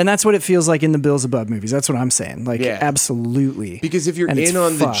 And that's what it feels like in the Beelzebub movies. That's what I'm saying. Absolutely. Because if you're And it's in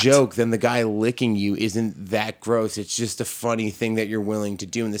on the fucked. joke, then the guy licking you isn't that gross. It's just a funny thing that you're willing to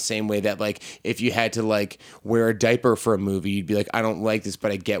do, in the same way that if you had to wear a diaper for a movie, you'd be I don't like this,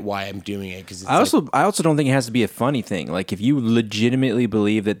 but I get why I'm doing it. Because I also don't think it has to be a funny thing. If you legitimately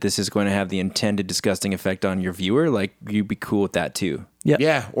believe that this is going to have the intended disgusting effect on your viewer, you'd be cool with that too.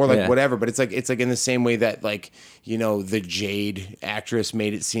 Yeah, or whatever. But it's in the same way that the Jade actress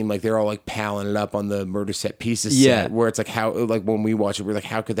made it seem like they're all palling it up on the Murder Set Pieces set, where it's how when we watch it, we're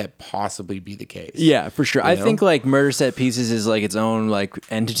how could that possibly be the case? Yeah, for sure. I know? think Murder Set Pieces is its own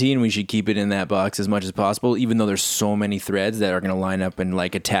entity, and we should keep it in that box as much as possible, even though there's so many threads that are going to line up and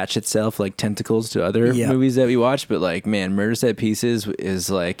attach itself like tentacles to other movies that we watch. But man, Murder Set Pieces is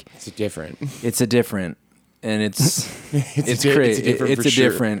it's a different. It's a different. And it's It's crazy. different It's for a sure.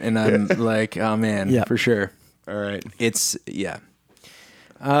 different, and I'm oh man, Yeah. for sure. All right. It's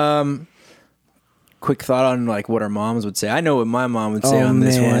quick thought on like what our moms would say. I know what my mom would say on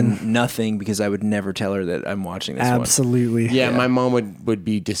this man. one. Nothing, because I would never tell her that I'm watching this one. Absolutely. Yeah, my mom would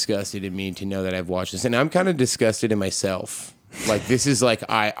be disgusted in me to know that I've watched this, and I'm kind of disgusted in myself. Like, this is like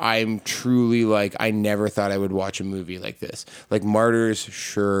I'm truly like, I never thought I would watch a movie like this. Like Martyrs,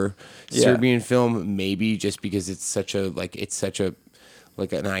 sure. Yeah. Serbian film, maybe, just because it's such a like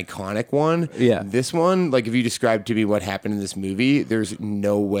an iconic one. Yeah. This one, like, if you described to me what happened in this movie, there's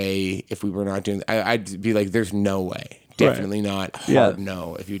no way, if we were not doing, I'd be like, there's no way. Definitely not. Hard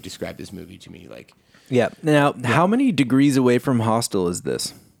no. If you describe this movie to me, like. Yeah. Now, how many degrees away from Hostel is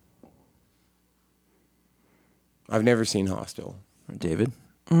this? I've never seen Hostel. David?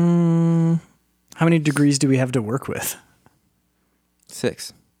 How many degrees do we have to work with?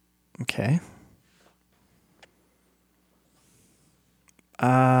 6. Okay.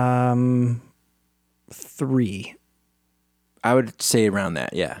 3. I would say around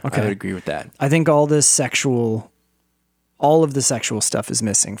that. Yeah. Okay. I would agree with that. I think all of the sexual stuff is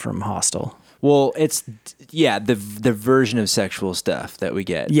missing from Hostel. Well, it's the version of sexual stuff that we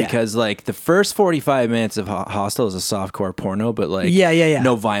get. Yeah. Because like the first 45 minutes of Hostel is a softcore porno, but like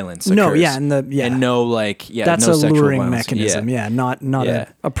no violence occurs. No, yeah, and no like that's no a sexual luring violence. mechanism. Yeah, not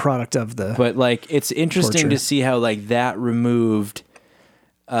a product of the. But like it's interesting torture. to see how like that removed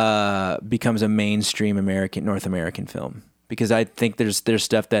becomes a mainstream North American film. Because I think there's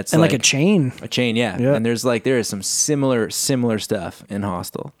stuff that's like a chain. A chain, yeah. And there is some similar stuff in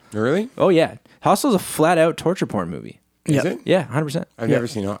Hostel. Really? Oh yeah, Hostel's a flat out torture porn movie. Is it? Yeah, 100%. I've never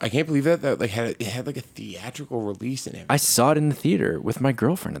seen it. I can't believe that like it had like a theatrical release and everything. I saw it in the theater with my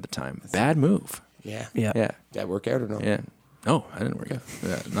girlfriend at the time. Bad move. Yeah. Yeah. Did that work out or no? Yeah. No, I didn't work out.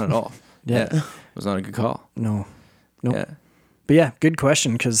 Yeah, not at all. Yeah. It was not a good call. No. Yeah. But yeah, good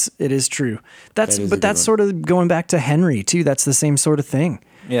question, because it is true. That's That is a good one. sort of going back to Henry too. That's the same sort of thing.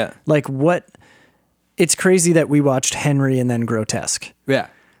 Yeah. Like it's crazy that we watched Henry and then Grotesque. Yeah.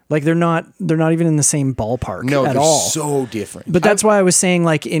 Like they're not even in the same ballpark No, at they're all. so different. But that's why I was saying,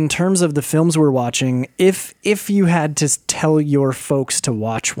 like, in terms of the films we're watching, if you had to tell your folks to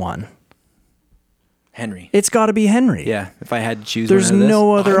watch one, Henry. it's got to be Henry. Yeah. If I had to choose There's one out of this,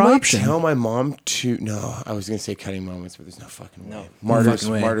 no other I might option. tell my mom to. No, I was gonna say Cutting Moments, but there's no fucking way. No Martyrs.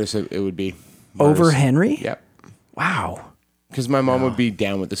 fucking way. Martyrs. It would be Over Martyrs. Henry? Yep. Wow. Because my mom would be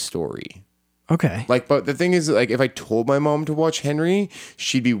down with the story. Okay. Like, but the thing is, like, if I told my mom to watch Henry,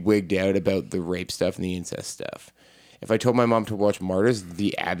 she'd be wigged out about the rape stuff and the incest stuff. If I told my mom to watch Martyrs,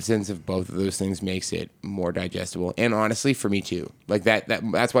 the absence of both of those things makes it more digestible. And honestly, for me too. Like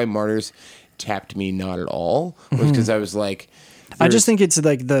that's why Martyrs tapped me not at all, was because I was like, I just think it's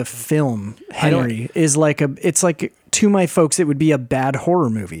like the film Henry is like it's like, to my folks, it would be a bad horror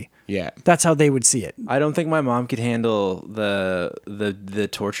movie. yeah. That's how they would see it. I don't think my mom could handle the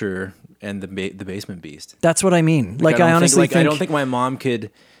torture and the basement beast. That's what I mean. Like, I honestly think I don't think my mom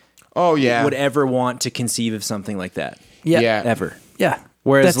could Oh yeah. would ever want to conceive of something like that. yeah. Ever. Yeah.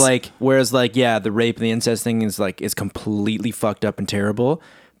 Whereas That's- the rape and the incest thing is completely fucked up and terrible,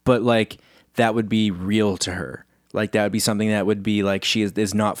 but like that would be real to her. Like that would be something that would be like she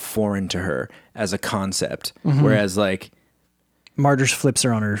is not foreign to her as a concept. Whereas like Martyrs flips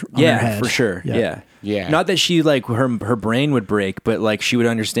her on her head. for sure. Yeah. Yeah. Not that she like her brain would break, but like she would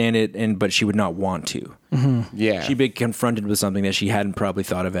understand it but she would not want to. Yeah. She'd be confronted with something that she hadn't probably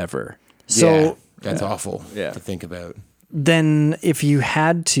thought of ever. So Yeah. That's awful Yeah. to think about. then if you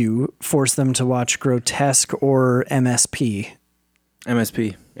had to force them to watch Grotesque or MSP,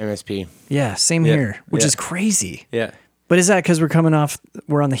 MSP. MSP. yeah, same Yeah. here, which Yeah. is crazy. Yeah. But is that because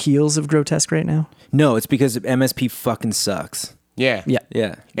we're on the heels of Grotesque right now? No, it's because MSP fucking sucks. Yeah. Yeah.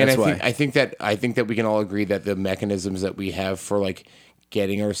 Yeah. And That's why. I think that we can all agree that the mechanisms that we have for like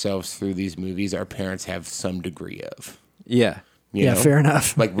getting ourselves through these movies, our parents have some degree of. Yeah. You Yeah, know? fair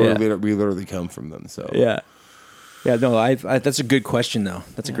enough. Like Yeah. we literally come from them. So Yeah. Yeah, no, I that's a good question though.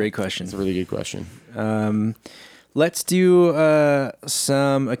 That's a great question. it's a really good question. Let's do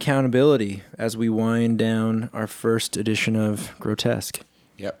some accountability as we wind down our first edition of Grotesque.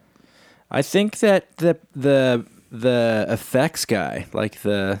 Yep. I think that the effects guy, like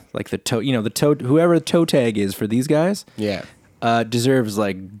the toe, whoever the toe tag is for these guys, Yeah. deserves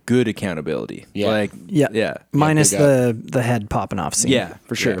like good accountability. Yeah. Like Yeah. Minus big the head popping off scene. Yeah,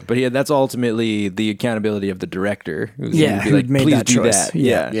 for sure. Yeah. But yeah, that's ultimately the accountability of the director. Who's Yeah, gonna be who'd made please that do choice. that.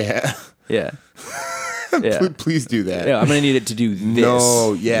 Yeah. Yeah. Yeah. Yeah. Yeah. Please do that. Yeah, I'm gonna need it to do this.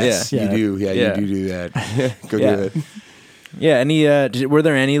 No, yes, Yeah. you do. Yeah, Yeah. you do that. Go Yeah. do it. Yeah. Any? Were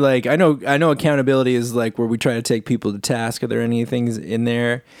there any like? I know accountability is like where we try to take people to task. Are there any things in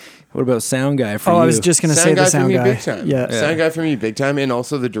there What about sound guy for you? I was just gonna say the for sound me, guy. big time. Yeah. Sound guy for me, big time, and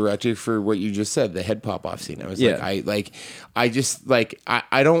also the director for what you just said, the head pop off scene. I was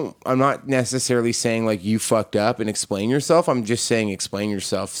I'm not necessarily saying like you fucked up and explain yourself. I'm just saying explain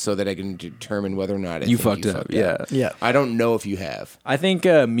yourself so that I can determine whether or not You fucked up. Yeah. Yeah. I don't know if you have. I think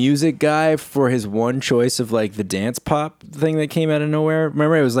music guy for his one choice of like the dance pop thing that came out of nowhere.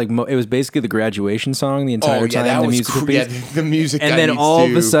 Remember, it was like it was basically the graduation song the entire time. that the was musical cool. piece. Yeah, the music. And guy then needs all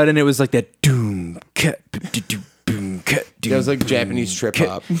of to- a sudden it was like that doom cut boom cut. That was like Japanese trip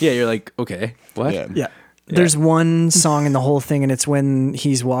hop. Yeah, you're like, okay, what? Yeah. Yeah. There's one song in the whole thing, and it's when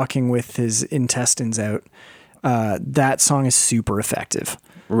he's walking with his intestines out. That song is super effective.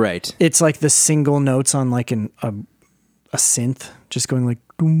 Right. It's like the single notes on like a synth, just going like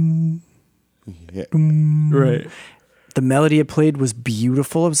doom. Yeah. Right. The melody it played was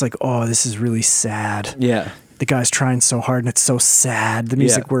beautiful. It was like, oh, this is really sad. Yeah. The guy's trying so hard and it's so sad. The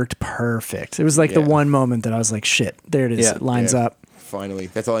music worked perfect. It was like the one moment that I was like, shit, there it is. Yeah. It lines Yeah. up. Finally,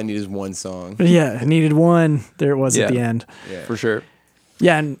 that's all I need is one song. But yeah, I needed one. There it was at the end. Yeah. For sure.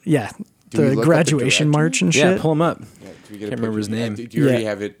 Yeah, and yeah, Do we the look up the graduation director? march and Yeah, shit. pull him up. Yeah, do we get a Can't remember his picture? name. Do you already Yeah.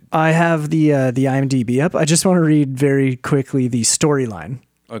 have it? I have the IMDb up. I just want to read very quickly the storyline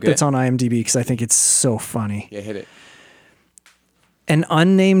Okay. that's on IMDb because I think it's so funny. Yeah, hit it. An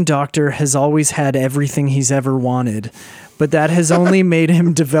unnamed doctor has always had everything he's ever wanted, but that has only made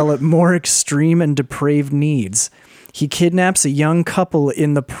him develop more extreme and depraved needs. He kidnaps a young couple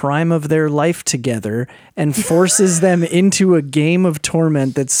in the prime of their life together and forces them into a game of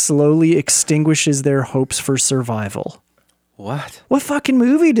torment that slowly extinguishes their hopes for survival. What? What fucking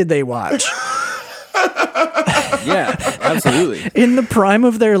movie did they watch? Yeah, absolutely. In the prime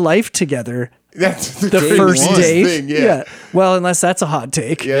of their life together, That's the day first one date. thing, yeah. Well, unless that's a hot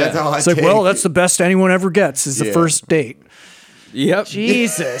take. Yeah, that's a hot It's like, take. well, that's the best anyone ever gets is the Yeah. first date. Yep.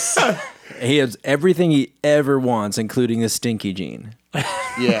 Jesus. He has everything he ever wants, including the stinky gene.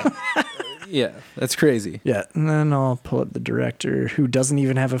 Yeah. Yeah, that's crazy. Yeah, and then I'll pull up the director who doesn't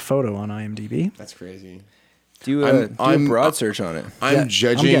even have a photo on IMDb. That's crazy. Do a broad search on it. I'm Yeah, I'm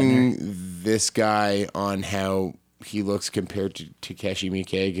judging this guy on how he looks compared to Takeshi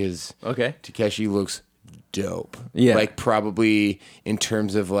Miike because Okay. Takeshi looks dope. Yeah. Like probably in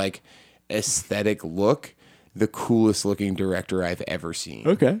terms of like aesthetic look, the coolest looking director I've ever seen.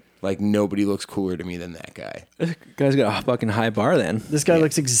 Okay. Like nobody looks cooler to me than that guy. This guy's got a fucking high bar then. This guy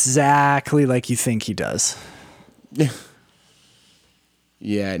looks exactly like you think he does.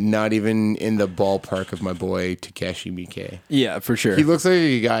 Yeah, not even in the ballpark of my boy Takeshi Miike. Yeah, for sure. He looks like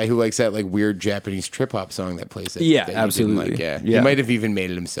a guy who likes that like weird Japanese trip hop song that plays. That, Yeah, that he didn't absolutely. Like. Yeah. Yeah. He might have even made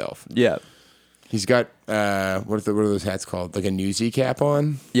it himself. yeah. He's got what are those hats called? Like a newsy cap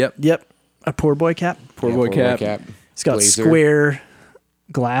on. Yep. Yep, a poor boy cap. Poor Yeah, boy cap. He's got Blazer. square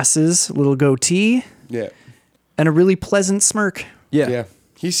glasses, a little goatee, Yeah, and a really pleasant smirk. Yeah. yeah.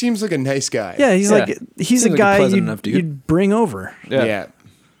 He seems like a nice guy. Yeah, he's Yeah. like he's Seems a like a guy pleasant enough dude. you'd bring over. Yeah. yeah.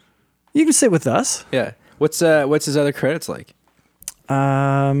 You can sit with us. Yeah. What's his other credits like?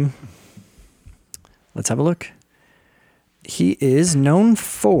 Let's have a look. He is known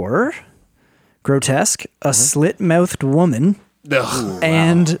for Grotesque, A Slit-Mouthed Woman, Ugh.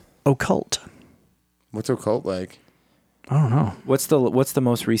 and Occult. What's Occult like? I don't know. What's the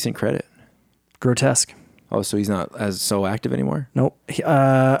most recent credit? Grotesque. Oh, so he's not as so active anymore? Nope.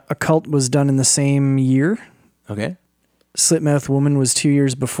 Occult was done in the same year. Okay. Slit-Mouthed Woman was 2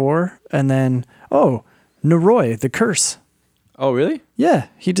 years before. And then, Noroi, The Curse. Oh, really? Yeah,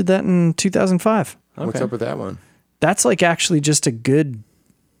 he did that in 2005. What's Okay. up with that one? That's like actually just a good,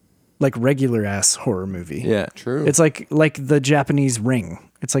 like regular ass horror movie. Yeah. True. It's like the Japanese Ring.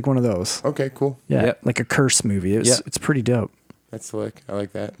 It's like one of those. okay. Cool. Yeah, Yep. like a curse movie. Yep. It's pretty dope. That's slick. I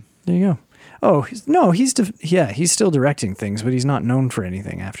like that. There you go. Oh, he's still directing things, but he's not known for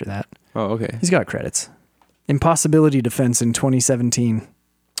anything after that. Oh, okay. He's got credits. Impossibility Defense in 2017.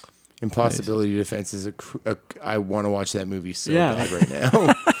 Impossibility Defense is I want to watch that movie so Yeah. bad right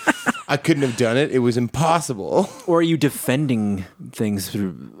now. I couldn't have done it. It was impossible. Or are you defending things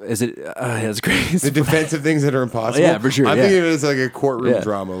through? Is it? That's crazy. The defense of things that are impossible. Yeah, for sure, I'm yeah. thinking of it as like a courtroom Yeah.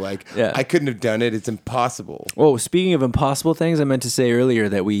 drama. Like, Yeah. I couldn't have done it. It's impossible. Oh, speaking of impossible things, I meant to say earlier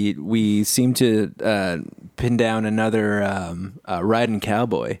that we seem to pin down another riding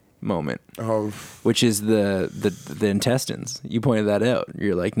cowboy moment, Oh, which is the intestines. You pointed that out.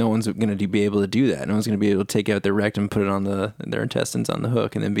 You're like, no one's going to be able to do that. No one's going to be able to take out their rectum, put it on their intestines on the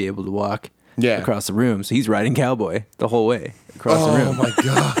hook, and then be able to walk Yeah. across the room. So he's riding cowboy the whole way across the oh room. my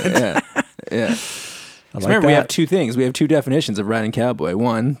God. Yeah, yeah. like Remember, we that. have two things. We have two definitions of riding cowboy.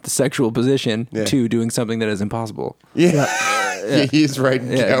 One, the sexual position. Yeah. Two, doing something that is impossible. Yeah, he's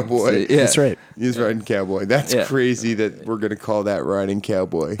riding cowboy. Yeah. That's right. He's riding cowboy. That's Yeah. crazy that we're gonna call that riding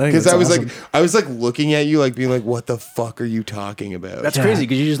cowboy. think Because that's I was awesome. I was like looking at you, like being like, "What the fuck are you talking about?" That's crazy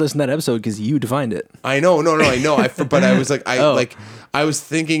because you just listened to that episode because you defined it. I know, no, I know. But I was like, Oh. I was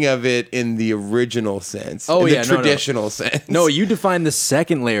thinking of it in the original sense. Oh, in yeah, the no, no. traditional sense. No, you defined the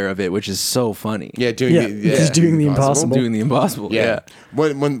second layer of it, which is so funny. Yeah, doing Yeah, the, he's doing the impossible. Doing the impossible. Yeah.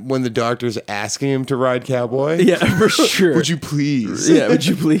 When the doctor's asking him to ride cowboy. Yeah, for sure. Would you please? Yeah, would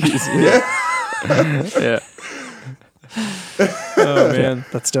you please? Yeah. Yeah. Oh man.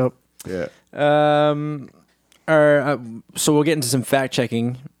 That's dope. Yeah. So we'll get into some fact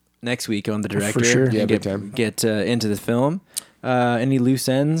checking next week on the director. sure. and Yeah, big get time. Get into the film. Any loose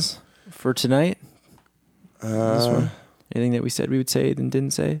ends for tonight? This one? Anything that we said we would say and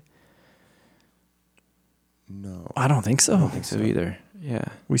didn't say? No. I don't think so. I don't think so either. Yeah.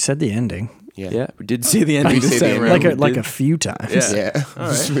 We said the ending Yeah, we did see the ending We this say the time ending. around. like We a did. few times. Yeah. Yeah.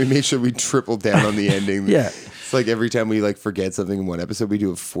 right. We made sure we tripled down on the ending. Yeah. It's like every time we forget something in one episode, we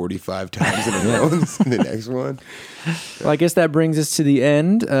do it 45 times in a row in the next one. Well, I guess that brings us to the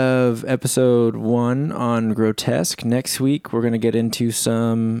end of episode 1 on Grotesque. Next week, we're going to get into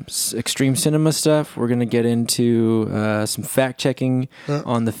some extreme cinema stuff. We're going to get into some fact checking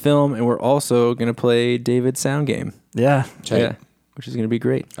on the film, and we're also going to play David's sound game. Yeah. Yeah, which is going to be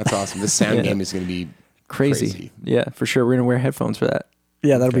great. That's awesome. The sound Yeah. game is going to be Crazy. Yeah, for sure. We're going to wear headphones for that.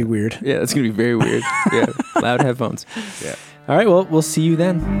 Yeah, that'll be weird. Yeah, it's going to be very weird. Yeah, loud headphones. Yeah. All right, well, we'll see you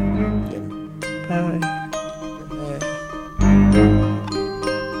then. Bye.